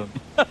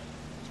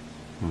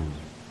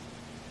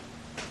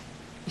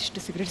 ಇಷ್ಟು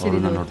ಸಿಗರೇಟ್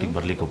ನನ್ನ ಒಟ್ಟಿಗೆ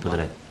ಬರ್ಲಿಕ್ಕೆ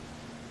ಒಪ್ಪಿದ್ರೆ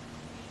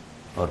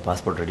ಅವ್ರ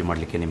ಪಾಸ್ಪೋರ್ಟ್ ರೆಡಿ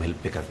ಮಾಡ್ಲಿಕ್ಕೆ ನಿಮ್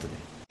ಹೆಲ್ಪ್ ಬೇಕಾಗ್ತದೆ.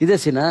 ಇದೇ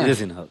ಸೀನಾ?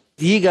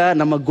 ಈಗ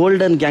ನಮ್ಮ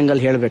ಗೋಲ್ಡನ್ ಗ್ಯಾಂಗ್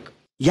ಅಲ್ಲಿ ಹೇಳ್ಬೇಕು,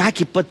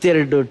 ಯಾಕೆ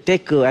 22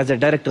 ಟೇಕ್ ಆಸ್ ಎ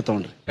ಡೈರೆಕ್ಟರ್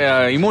ತಗೊಂಡ್ರಿ?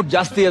 ಇಮೋಟ್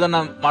ಜಾಸ್ತಿ ಅದನ್ನ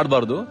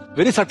ಮಾಡಬಾರ್ದು,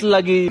 ವೆರಿ ಸಟಲ್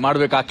ಆಗಿ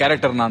ಮಾಡ್ಬೇಕು ಆ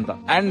ಕ್ಯಾರೆಕ್ಟರ್ನ ಅಂತ.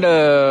 ಅಂಡ್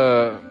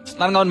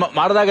ನನ್ಗೆ ಅವ್ನು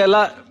ಮಾಡಿದಾಗೆಲ್ಲ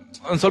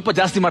ಒಂದ್ ಸ್ವಲ್ಪ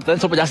ಜಾಸ್ತಿ ಮಾಡ್ತಾರೆ,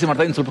 ಸ್ವಲ್ಪ ಜಾಸ್ತಿ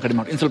ಮಾಡ್ತಾರೆ, ಇನ್ ಸ್ವಲ್ಪ ಕಡಿಮೆ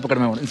ಮಾಡಿ, ಇನ್ ಸ್ವಲ್ಪ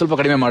ಕಡಿಮೆ ಮಾಡಿ, ಇನ್ ಸ್ವಲ್ಪ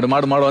ಕಡಿಮೆ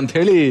ಮಾಡು ಅಂತ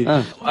ಹೇಳಿ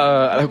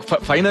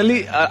ಫೈನಲಿ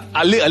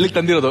ಅಲ್ಲಿ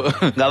ತಂದಿರೋದು.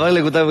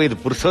 ಅವಾಗಲೇ ಗೊತ್ತಾಗೋದು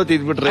ಪುರ್ಸೋತ್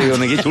ಇದ್ಬಿಟ್ರೆ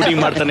ಇವನಿಗೆ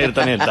ಶೂಟಿಂಗ್ ಮಾಡ್ತಾನೆ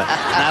ಇರ್ತಾನೆ ಅಂತ.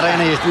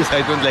 ನಾರಾಯಣ ಎಷ್ಟು ದಿವಸ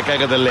ಆಯ್ತು ಅಂತ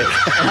ಲೆಕ್ಕಾಗದಲ್ಲೇ.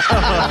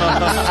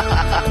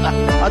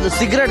 ಅದು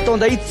ಸಿಗರೇಟ್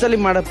ತಗೊಂಡ್ 5 ಸಲ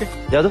ಮಾಡಪ್ಪೆ.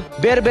 ಯಾವ್ದು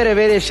ಬೇರೆ ಬೇರೆ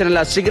ವೇರಿಯೇಷನ್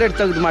ಎಲ್ಲ ಸಿಗರೇಟ್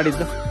ತೆಗೆದು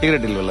ಮಾಡಿದ್ದು?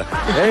 ಸಿಗರೇಟ್ ಇಲ್ವಲ್ಲ?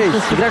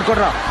 Cigarette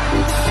ಕೊಡ್ರ.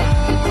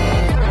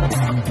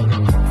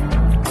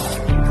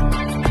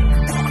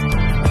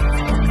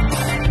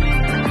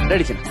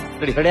 Ready sir,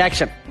 ready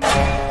action.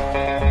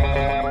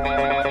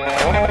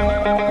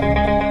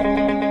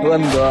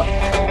 ಒಂದು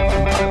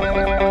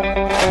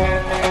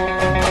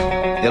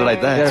 2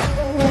 ಆಯ್ತಾ?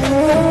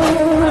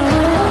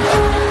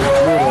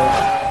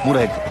 3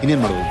 ಆಯ್ತು.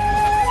 ಇನ್ನೇನ್ ಮಾಡ್ಬೋದು?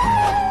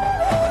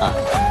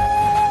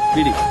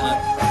 ಬಿಡಿ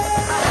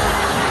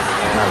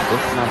 4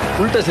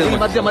 ಉಲ್ಟಾ ಸೇರಿ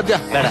ಮಧ್ಯ ಮಧ್ಯ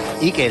ಬೇಡ,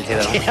 ಈ ಕೈ ಹೇಳ್ತೀರ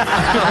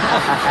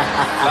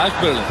ಲಾಸ್ಟ್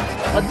ಬೆರಳು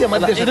ಮಧ್ಯ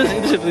ಮಧ್ಯ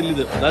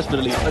ಲಾಸ್ಟ್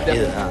ಬೆರಳಿಗೆ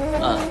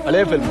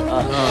ಹಳೆ ಫಿಲ್ಮ್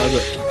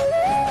ಅದು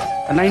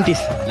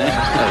 90s.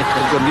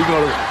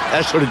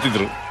 ಅಷ್ಟು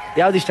ಹೊಡಿತಿದ್ರು.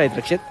 ಯಾವ್ದು ಇಷ್ಟ ಆಯ್ತು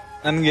ರಕ್ಷಿತ್?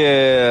 ನನ್ಗೆ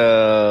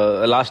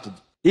ಲಾಸ್ಟ್.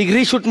 ಈಗ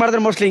ರೀಶೂಟ್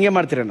ಮಾಡಿದ್ರೆ ಮೋಸ್ಟ್ಲಿ ಹಿಂಗೆ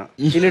ಮಾಡ್ತೀರಣ್ಣ,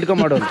 ಇಲ್ಲಿ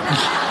ಇಟ್ಕೊಂಡ್ ಮಾಡು ಅಂತ.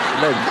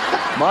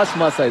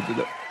 ಮಾಸ್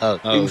ಆಯ್ತಿದ್ದು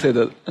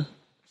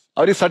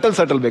ಅವ್ರಿಗೆ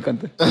ಸಟಲ್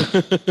ಬೇಕಂತೆ.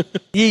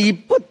 ಈ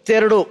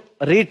 22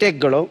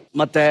 ರೀಟೇಕ್ಗಳು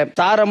ಮತ್ತೆ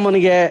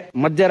ತಾರಮ್ಮನಿಗೆ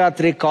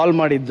ಮಧ್ಯರಾತ್ರಿ ಕಾಲ್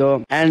ಮಾಡಿದ್ದು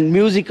ಅಂಡ್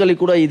ಮ್ಯೂಸಿಕಲಿ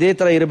ಕೂಡ ಇದೇ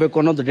ತರ ಇರಬೇಕು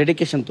ಅನ್ನೋದು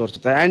ಡೆಡಿಕೇಶನ್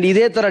ತೋರಿಸುತ್ತೆ. ಅಂಡ್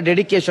ಇದೇ ತರ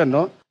ಡೆಡಿಕೇಶನ್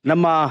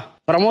ನಮ್ಮ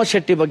ಪ್ರಮೋದ್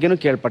ಶೆಟ್ಟಿ ಬಗ್ಗೆನೂ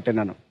ಕೇಳ್ಪಟ್ಟೆ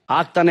ನಾನು.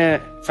 ಆಗ್ತಾನೆ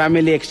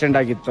ಫ್ಯಾಮಿಲಿ ಎಕ್ಸ್ಟೆಂಡ್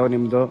ಆಗಿತ್ತು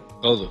ನಿಮ್ದು?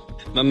 ಹೌದು,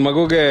 ನನ್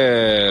ಮಗುಗೆ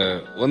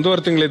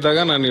 1.5 ತಿಂಗಳಿದ್ದಾಗ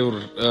ನಾನು ಇವ್ರು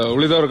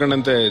ಉಳಿದವ್ರ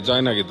ಗಂಡಂತೆ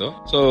ಜಾಯ್ನ್ ಆಗಿದ್ದು.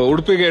 ಸೊ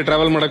ಉಡುಪಿಗೆ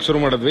ಟ್ರಾವೆಲ್ ಮಾಡಕ್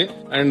ಶುರು ಮಾಡಿದ್ವಿ.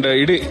 ಅಂಡ್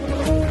ಇಡೀ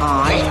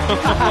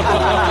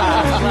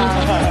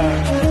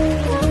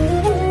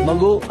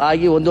ಮಗು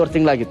ಆಗಿ 1.5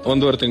 ತಿಂಗಳಾಗಿತ್ತು.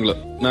 1.5 ತಿಂಗಳು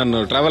ನಾನು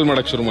ಟ್ರಾವೆಲ್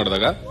ಮಾಡಕ್ ಶುರು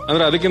ಮಾಡಿದಾಗ.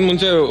 ಅಂದ್ರೆ ಅದಕ್ಕಿಂತ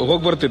ಮುಂಚೆ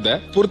ಹೋಗ್ ಬರ್ತಿದ್ದೆ.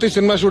 ಪೂರ್ತಿ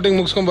ಸಿನಿಮಾ ಶೂಟಿಂಗ್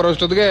ಮುಗಿಸ್ಕೊಂಡ್ ಬರೋ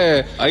ಅಷ್ಟೊತ್ತಿಗೆ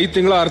 5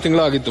 ತಿಂಗಳು 6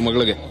 ತಿಂಗಳು ಆಗಿತ್ತು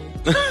ಮಗಳಿಗೆ.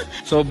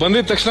 ಸೊ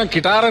ಬಂದಿದ ತಕ್ಷಣ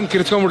ಕಿಟಾರ್ ಅಂತ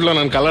ಕಿರ್ಚ್ಕೊಂಡ್ಬಿಡ್ಲು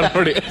ನಾನು ಕಲರ್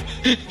ನೋಡಿ.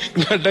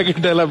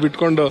 ಗಡ್ಡ ಎಲ್ಲ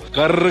ಬಿಟ್ಕೊಂಡು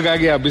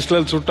ಕರ್ರಗಾಗಿ ಆ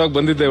ಬಿಸಿಲಲ್ಲಿ ಸುಟ್ಟೋಗಿ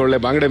ಬಂದಿದ್ದೆ, ಒಳ್ಳೆ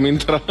ಬಾಂಗಡೆ ಮೀನ್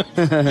ತರ.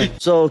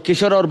 ಸೊ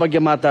ಕಿಶೋರ್ ಅವ್ರ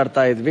ಬಗ್ಗೆ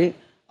ಮಾತಾಡ್ತಾ ಇದ್ವಿ,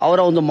 ಅವರ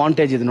ಒಂದು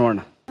ಮಾಂಟೇಜ್ ಇದು ನೋಡೋಣ.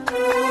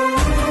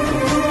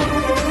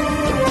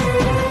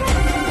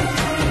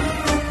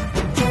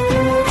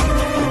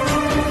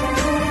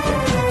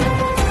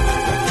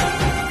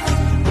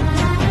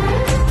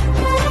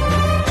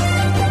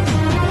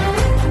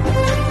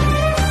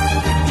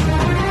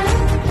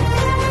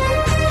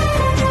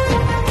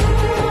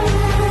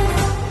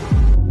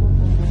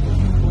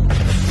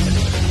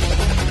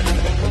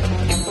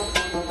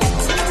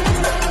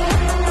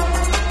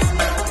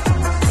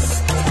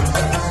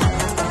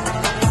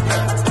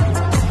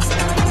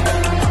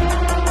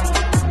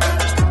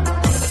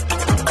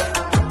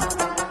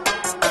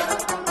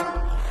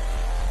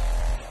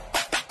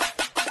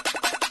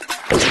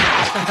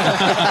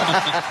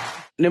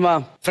 ನಿಮ್ಮ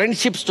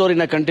ಫ್ರೆಂಡ್ಶಿಪ್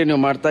ಸ್ಟೋರಿನ ಕಂಟಿನ್ಯೂ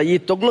ಮಾಡ್ತಾ, ಈ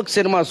ತೊಗ್ಲಕ್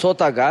ಸಿನಿಮಾ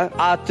ಸೋತಾಗ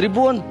ಆ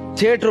ತ್ರಿಭುವನ್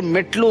ಥಿಯೇಟರ್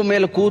ಮೆಟ್ಲು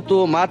ಮೇಲೆ ಕೂತು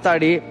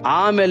ಮಾತಾಡಿ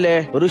ಆಮೇಲೆ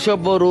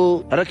ಋಷಭ್ ಅವರು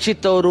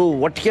ರಕ್ಷಿತ್ ಅವರು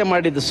ಒಟ್ಟಿಗೆ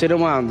ಮಾಡಿದ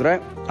ಸಿನಿಮಾ ಅಂದ್ರೆ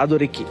ಅದು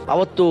ರಿಕ್ಕಿ.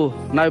 ಅವತ್ತು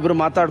ನಾವಿಬ್ರು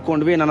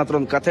ಮಾತಾಡ್ಕೊಂಡ್ವಿ, ನನ್ನ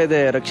ಹತ್ರ ಒಂದು ಕಥೆ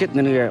ಇದೆ ರಕ್ಷಿತ್,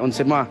 ನಿನಗೆ ಒಂದು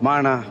ಸಿನಿಮಾ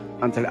ಮಾಡೋಣ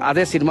ಅಂತ ಹೇಳಿ.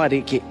 ಅದೇ ಸಿನಿಮಾ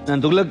ರಿಕ್ಕಿ.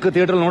 ನಾನು ತುಗ್ಲಕ್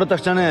ಥಿಯೇಟರ್ ನೋಡಿದ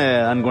ತಕ್ಷಣ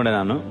ಅನ್ಕೊಂಡೆ,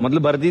 ನಾನು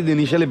ಮೊದಲು ಬರ್ದಿದ್ದು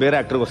ಇನಿಷಿಯಲಿ ಬೇರೆ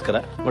ಆಕ್ಟರ್ಗೋಸ್ಕರ,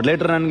 ಬಟ್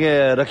ಲೇಟರ್ ನನ್ಗೆ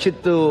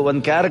ರಕ್ಷಿತ್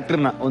ಒಂದ್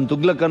ಕ್ಯಾರೆಕ್ಟರ್ನ, ಒಂದು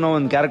ತುಗ್ಲಕ್ ಅನ್ನೋ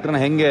ಒಂದು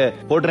ಕ್ಯಾರೆಕ್ಟರ್ನ ಹೆಂಗೆ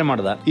ಪೋರ್ಟ್ರೇ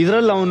ಮಾಡ್ದ,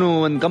 ಇದ್ರಲ್ಲಿ ಅವನು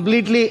ಒಂದು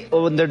ಕಂಪ್ಲೀಟ್ಲಿ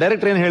ಒಂದು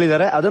ಡೈರೆಕ್ಟರ್ ಏನ್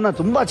ಹೇಳಿದಾರೆ ಅದನ್ನ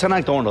ತುಂಬಾ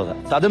ಚೆನ್ನಾಗಿ ತಗೊಂಡೋದ.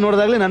 ಅದನ್ನ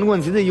ನೋಡಿದಾಗ್ಲೇ ನನಗೂ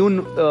ಅನ್ಸಿದೆ ಇವನ್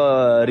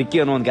ರಿಕ್ಕಿ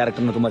ಅನ್ನೋ ಒಂದು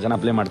ಕ್ಯಾರೆಕ್ಟರ್ನ ತುಂಬಾ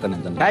ಚೆನ್ನಾಗಿ ಪ್ಲೇ ಮಾಡ್ತಾನೆ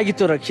ಅಂತ.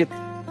 ಹೇಗಿತ್ತು ರಕ್ಷಿತ್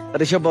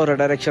ರಿಷಬ್ ಅವರ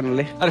ಡೈರೆಕ್ಷನ್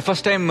ಅಲ್ಲಿ? ಅದೇ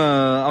ಫಸ್ಟ್ ಟೈಮ್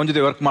ಅವನ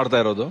ಜೊತೆ ವರ್ಕ್ ಮಾಡ್ತಾ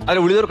ಇರೋದು. ಅದೇ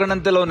ಉಳಿದವ್ರ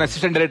ಕಣ್ಣಂತೆಲ್ಲ ಅವ್ನ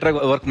ಅಸಿಸ್ಟೆಂಟ್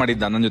ಡೈರೆಕ್ಟರ್ ವರ್ಕ್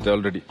ಮಾಡಿದ್ದ ನನ್ನ ಜೊತೆ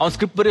ಆಲ್ರೆಡಿ. ಅವ್ನ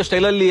ಸ್ಕ್ರಿಪ್ಟ್ ಬರೆಯೋ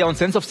ಸ್ಟೈಲ್ ಅಲ್ಲಿ ಅವ್ನ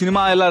ಸೆನ್ಸ್ ಆಫ್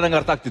ಸಿನಿಮಾ ಎಲ್ಲ ನಂಗೆ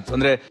ಅರ್ಥ ಆಗ್ತಿತ್ತು.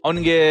 ಅಂದ್ರೆ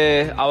ಅವನಿಗೆ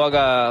ಅವಾಗ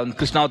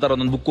ಕೃಷ್ಣಾವತಾರ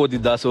ಒಂದು ಬುಕ್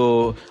ಓದಿದ್ದ, ಸೊ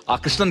ಆ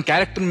ಕೃಷ್ಣನ್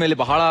ಕ್ಯಾರೆಕ್ಟರ್ ಮೇಲೆ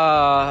ಬಹಳ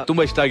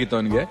ತುಂಬಾ ಇಷ್ಟ ಆಗಿತ್ತು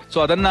ಅವನಿಗೆ. ಸೊ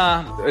ಅದನ್ನ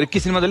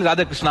ರಿಕ್ಕಿ ಸಿನಿಮಾದಲ್ಲಿ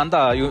ರಾಧಾಕೃಷ್ಣ ಅಂತ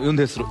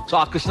ಇವನ್ ಹೆಸರು. ಸೊ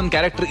ಆ ಕೃಷ್ಣನ್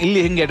ಕ್ಯಾರೆಕ್ಟರ್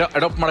ಇಲ್ಲಿ ಹೆಂಗೆ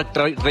ಅಡಾಪ್ಟ್ ಮಾಡಕ್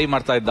ಟ್ರೈ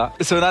ಮಾಡ್ತಾ ಇದ್ದ.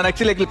 ಸೊ ನಾನು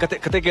ಆಕ್ಚುಲಿ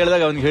ಕತೆ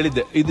ಕೇಳಿದಾಗ ಅವ್ನಿಗೆ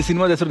ಹೇಳಿದ್ದೆ, ಇದು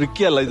ಸಿನಿಮಾದ ಹೆಸರು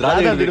ರಿಕ್ಕಿ ಅಲ್ಲ, ಇದು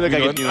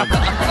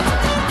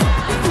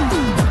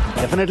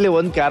ಡೆಫಿನೆಟ್ಲಿ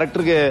ಒಂದು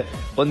ಕ್ಯಾರೆಕ್ಟರ್ಗೆ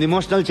ಒಂದು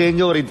ಇಮೋಷನಲ್ ಚೇಂಜ್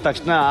ಓವರ್ ಇದ್ದ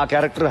ತಕ್ಷಣ ಆ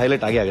ಕ್ಯಾರೆಕ್ಟರ್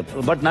ಹೈಲೈಟ್ ಆಗೇ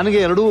ಆಗುತ್ತೆ. ಬಟ್ ನನಗೆ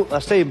ಎರಡೂ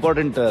ಅಷ್ಟೇ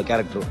ಇಂಪಾರ್ಟೆಂಟ್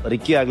ಕ್ಯಾರೆಕ್ಟರ್,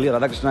 ರಿಕ್ಕಿ ಆಗ್ಲಿ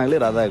ರಾಧಾಕೃಷ್ಣ ಆಗ್ಲಿ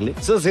ರಾಧಾ ಆಗ್ಲಿ.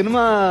 ಸೊ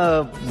ಸಿನಿಮಾ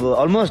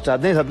ಆಲ್ಮೋಸ್ಟ್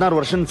 15-16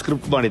 ವರ್ಷ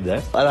ಸ್ಕ್ರಿಪ್ಟ್ ಮಾಡಿದ್ದೆ,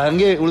 ಅದು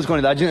ಹಂಗೆ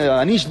ಉಳಿಸ್ಕೊಂಡಿದ್ದೆ.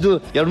 ಅನೀಶ್ದು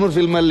 2-3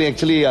 ಫಿಲ್ಮ್ ಅಲ್ಲಿ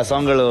ಆಕ್ಚುಲಿ ಆ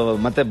ಸಾಂಗ್ಗಳು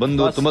ಮತ್ತೆ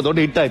ಬಂದು ತುಂಬಾ ದೊಡ್ಡ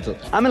ಹಿಟ್ ಆಯ್ತು.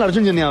 ಆಮೇಲೆ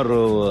ಅರ್ಜುನ್ ಜನ್ಯ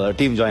ಅವರು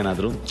ಟೀಮ್ ಜಾಯ್ನ್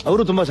ಆದ್ರು,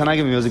 ಅವರು ತುಂಬಾ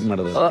ಚೆನ್ನಾಗಿ ಮ್ಯೂಸಿಕ್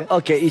ಮಾಡಿದ್ರು.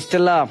 ಓಕೆ,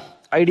 ಇಷ್ಟೆಲ್ಲ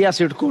ಐಡಿಯಾಸ್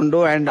ಇಟ್ಕೊಂಡು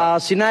ಅಂಡ್ ಆ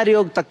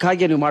ಸಿನಾರಿಯೋಗ್ ತಕ್ಕ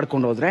ಹಾಗೆ ನೀವು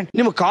ಮಾಡ್ಕೊಂಡು ಹೋದ್ರೆ,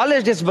 ನಿಮ್ಮ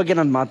ಕಾಲೇಜ್ ಡೇಸ್ ಬಗ್ಗೆ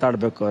ನಾನು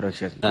ಮಾತಾಡ್ಬೇಕು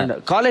ರಕ್ಷಿತ್.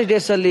 ಕಾಲೇಜ್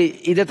ಡೇಸ್ ಅಲ್ಲಿ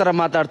ಇದೇ ತರ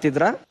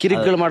ಮಾತಾಡ್ತಿದ್ರ,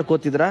 ಕಿರಿಕ್ಗಳು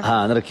ಮಾಡ್ಕೋತಿದ್ರ?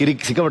 ಅಂದ್ರೆ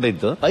ಕಿರಿಕ್ ಸಿಕ್ಕಾಪಟ್ಟೆ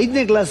ಇತ್ತು.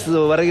 5ನೇ ಕ್ಲಾಸ್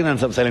ವರೆಗೆ ನಾನು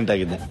ಸ್ವಲ್ಪ ಸೈಲೆಂಟ್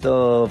ಆಗಿದ್ದೆ.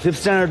 5th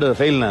ಸ್ಟ್ಯಾಂಡರ್ಡ್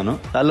ಫೈಲ್ ನಾನು,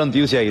 ಅಲ್ಲೊಂದು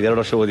PUC ಆಗಿದೆ,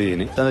 2 ವರ್ಷ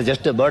ಓದಿದ್ದೀನಿ.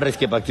 Just border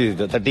escape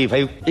ಆಗ್ತಿದ್ದು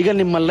 35. ಈಗ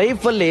ನಿಮ್ಮ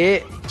ಲೈಫ್ ಅಲ್ಲಿ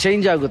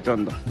ಚೇಂಜ್ ಆಗುತ್ತೆ,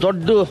 ಒಂದು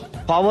ದೊಡ್ಡ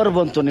ಪವರ್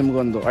ಬಂತು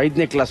ನಿಮ್ಗೊಂದು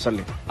 5ನೇ ಕ್ಲಾಸ್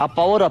ಅಲ್ಲಿ. ಆ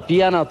ಪವರ್ ಆ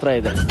ಪಿಯಾನೋ ಹತ್ರ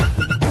ಇದೆ,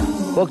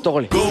 ಹೋಗಿ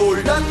ತಗೊಳ್ಳಿ.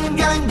 ಗೋಲ್ಡನ್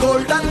ಗ್ಯಾಂಗ್,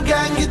 ಗೋಲ್ಡನ್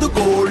ಗ್ಯಾಂಗ್, ಇದು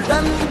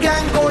ಗೋಲ್ಡನ್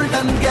ಗ್ಯಾಂಗ್,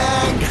 ಗೋಲ್ಡನ್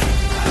ಗ್ಯಾಂಗ್.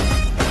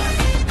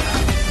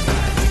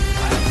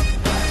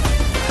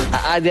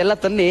 ಅದೆಲ್ಲ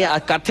ತನ್ನಿ, ಆ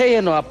ಕಥೆ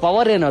ಏನು, ಆ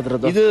ಪವರ್ ಏನು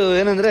ಅದ್ರದ್ದು? ಇದು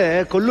ಏನಂದ್ರೆ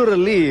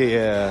ಕೊಲ್ಲೂರಲ್ಲಿ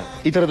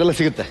ಈ ತರದೆಲ್ಲ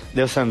ಸಿಗುತ್ತೆ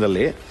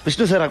ದೇವಸ್ಥಾನದಲ್ಲಿ.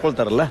 ವಿಷ್ಣು ಸರ್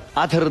ಹಾಕೊಳ್ತಾರಲ್ಲ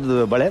ಆ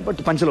ತರದ ಬಳೆ, ಬಟ್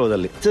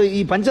ಪಂಚಲೋಹದಲ್ಲಿ. ಸೊ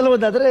ಈ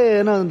ಪಂಚಲೋಹದಾದ್ರೆ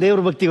ಏನೋ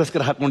ದೇವ್ರ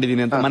ಭಕ್ತಿಗೋಸ್ಕರ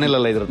ಹಾಕೊಂಡಿದೀನಿ ಅಂತ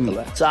ಮನೇಲೆಲ್ಲ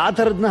ಇದ್ರಲ್ಲ. ಸೊ ಆ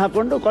ತರದ್ನ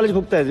ಹಾಕೊಂಡು ಕಾಲೇಜ್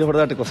ಹೋಗ್ತಾ ಇದ್ವಿ,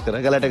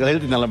 ಹೊಡೆದಾಟಕ್ಕೋಸ್ಕರ. ಗಲಾಟೆಗಳು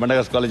ಹೇಳ್ತೀನಲ್ಲ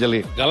ಬಂಡಗಾಸ್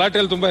ಕಾಲೇಜಲ್ಲಿ,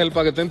 ಗಲಾಟೆಯಲ್ಲಿ ತುಂಬಾ ಹೆಲ್ಪ್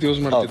ಆಗುತ್ತೆ ಅಂತ ಯೂಸ್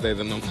ಮಾಡ್ತಿದ್ದೆ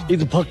ಇದನ್ನು.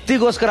 ಇದು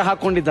ಭಕ್ತಿಗೋಸ್ಕರ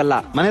ಹಾಕೊಂಡಿದ್ದಲ್ಲ,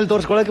 ಮನೇಲಿ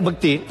ತೋರ್ಸ್ಕೊಳಕ್ಕೆ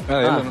ಭಕ್ತಿ,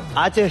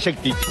 ಆಚೆ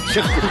ಶಕ್ತಿ.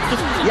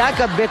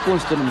 ಯಾಕದ್ ಬೇಕು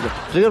ಅನ್ಸ್ತು ನಿಮ್ಗೆ?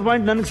 ಟ್ರಿಗರ್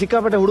ಪಾಯಿಂಟ್ ನನಗೆ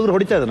ಸಿಕ್ಕಾಪಟ್ಟೆ ಹುಡುಗರು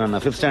ಹೊಡಿತಾ ಇದ್ರು ನನ್ನ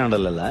 5th ಸ್ಟ್ಯಾಂಡರ್ಡ್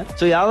ಅಲ್ಲೆಲ್ಲ.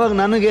 ಸೊ ಯಾವಾಗ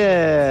ನನಗೆ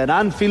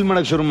ನಾನ್ ಫೀಲ್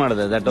ಮಾಡಕ್ ಶುರು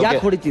ಮಾಡಿದೆ,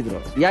 ಯಾಕೆ ಹೊಡಿತಿದ್ರು,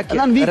 ಯಾಕೆ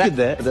ನಾನು ವೀಕ್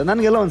ಇದ್ದೆ,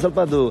 ನನಗೆಲ್ಲ ಒಂದ್ ಸ್ವಲ್ಪ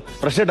ಅದು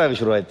ಫ್ರಸ್ಟ್ರೇಟ್ ಆಗಿ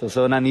ಶುರು ಆಯ್ತು.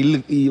 ಸೊ ನಾನು ಇಲ್ಲಿ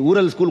ಈ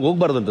ಊರಲ್ಲಿ ಸ್ಕೂಲ್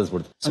ಹೋಗ್ಬಾರ್ದು ಅಂತ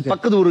ಅನ್ಸ್ಬಿಡ್ತು. ಸೊ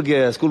ಪಕ್ಕದ ಊರಿಗೆ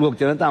ಸ್ಕೂಲ್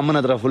ಹೋಗ್ತೇನೆ ಅಂತ ಅಮ್ಮನ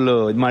ಹತ್ರ ಫುಲ್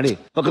ಇದ್ ಮಾಡಿ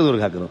ಪಕ್ಕದ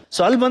ಊರಿಗೆ ಹಾಕಿದ್ರು.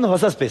 ಸೊ ಅಲ್ಲಿ ಬಂದು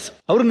ಹೊಸ ಸ್ಪೇಸ್,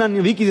 ಅವ್ರು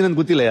ನಾನು ವೀಕ್ ಇದೀನಿ ಅಂತ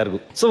ಗೊತ್ತಿಲ್ಲ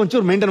ಯಾರಿಗೂ. ಸೊ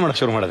ಒಂಚೂರು ಮೇಂಟೈನ್ ಮಾಡಕ್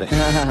ಶುರು ಮಾಡಿದೆ.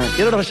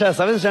 2 ವರ್ಷ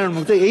 7th ಸ್ಟ್ಯಾಂಡರ್ಡ್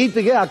ಮುಗಿತು.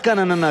 8ಗೆ ಅಕ್ಕ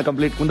ನನ್ನನ್ನ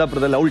ಕಂಪ್ಲೀಟ್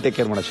ಕುಂದಾಪುರದಲ್ಲಿ ಅವಳು ಟೇಕ್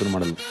ಕೇರ್ ಮಾಡಕ್ ಶುರು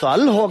ಮಾಡಿದ್ಲು. ಸೊ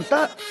ಅಲ್ಲಿ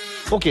ಹೋಗ್ತಾ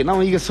ಓಕೆ, ನಾವು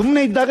ಈಗ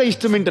ಸುಮ್ಮನೆ ಇದ್ದಾಗ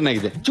ಇಷ್ಟು ಮೇಂಟೈನ್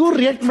ಆಗಿದೆ, ಚೂರು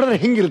ರಿಯಾಕ್ಟ್ ಮಾಡಿದ್ರೆ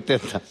ಹೆಂಗಿರುತ್ತೆ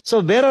ಅಂತ. ಸೊ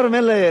ಬೇರೆಯವ್ರ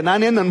ಮೇಲೆ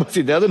ನಾನೇನ್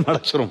ಅನ್ಭವಿಸಿದ್ದೆ ಅದನ್ನ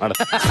ಮಾಡಕ್ ಶುರು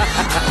ಮಾಡಿದೆ.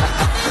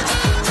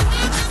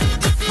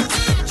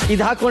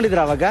 ಇದು ಹಾಕೊಂಡಿದ್ರ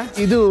ಅವಾಗ?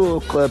 ಇದು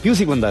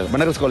PUC ಬಂದಾಗ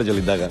ಬನಾರಸ್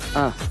ಕಾಲೇಜಲ್ಲಿ ಇದ್ದಾಗ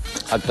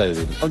ಆಗ್ತಾ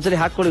ಇದ್ದೀವಿ. ಒಂದ್ಸಲಿ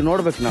ಹಾಕೊಳ್ಳಿ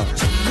ನೋಡ್ಬೇಕು ನಾವು.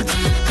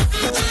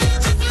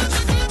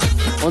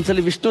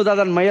 ಒಂದ್ಸಲಿ ವಿಷ್ಣು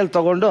ದಾದನ್ ಮೈಯಲ್ಲಿ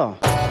ತಗೊಂಡು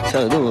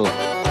ಅದು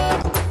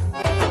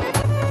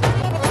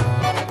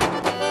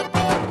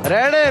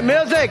ರೆಡಿ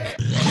ಮ್ಯೂಸಿಕ್.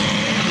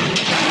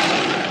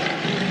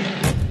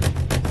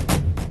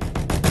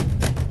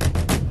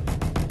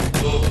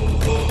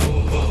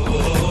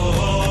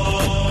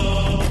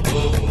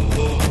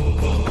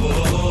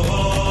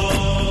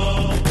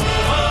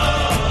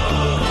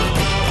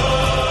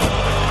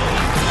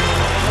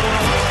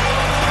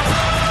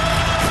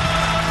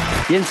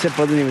 ಏನ್ ಸ್ಟೆಪ್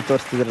ಅದು ನೀವು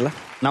ತೋರಿಸ್ತಿದ್ರಲ್ಲ?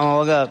 ನಾವು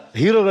ಅವಾಗ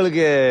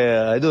ಹೀರೋಗಳಿಗೆ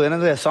ಇದು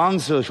ಏನಂದ್ರೆ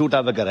ಸಾಂಗ್ಸ್ ಶೂಟ್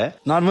ಆಗ್ಬೇಕಾರೆ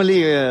ನಾರ್ಮಲಿ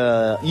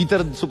ಈ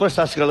ತರದ ಸೂಪರ್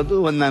ಸ್ಟಾರ್ಸ್ ಗಳದ್ದು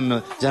ಒಂದ್ ನಾನು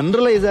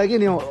ಜನರಲೈಸ್ ಆಗಿ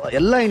ನೀವು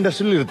ಎಲ್ಲಾ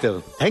ಇಂಡಸ್ಟ್ರಿಯಲ್ಲಿ ಇರುತ್ತೆ.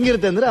 ಅದು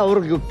ಹೆಂಗಿರುತ್ತೆ ಅಂದ್ರೆ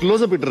ಅವ್ರಿಗೆ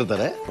ಕ್ಲೋಸ್ ಅಪ್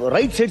ಇಟ್ಟಿರ್ತಾರೆ,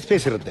 ರೈಟ್ ಸೈಡ್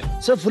ಸ್ಪೇಸ್ ಇರುತ್ತೆ.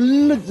 So full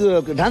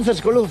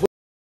ಡಾನ್ಸರ್ಸ್ಗಳು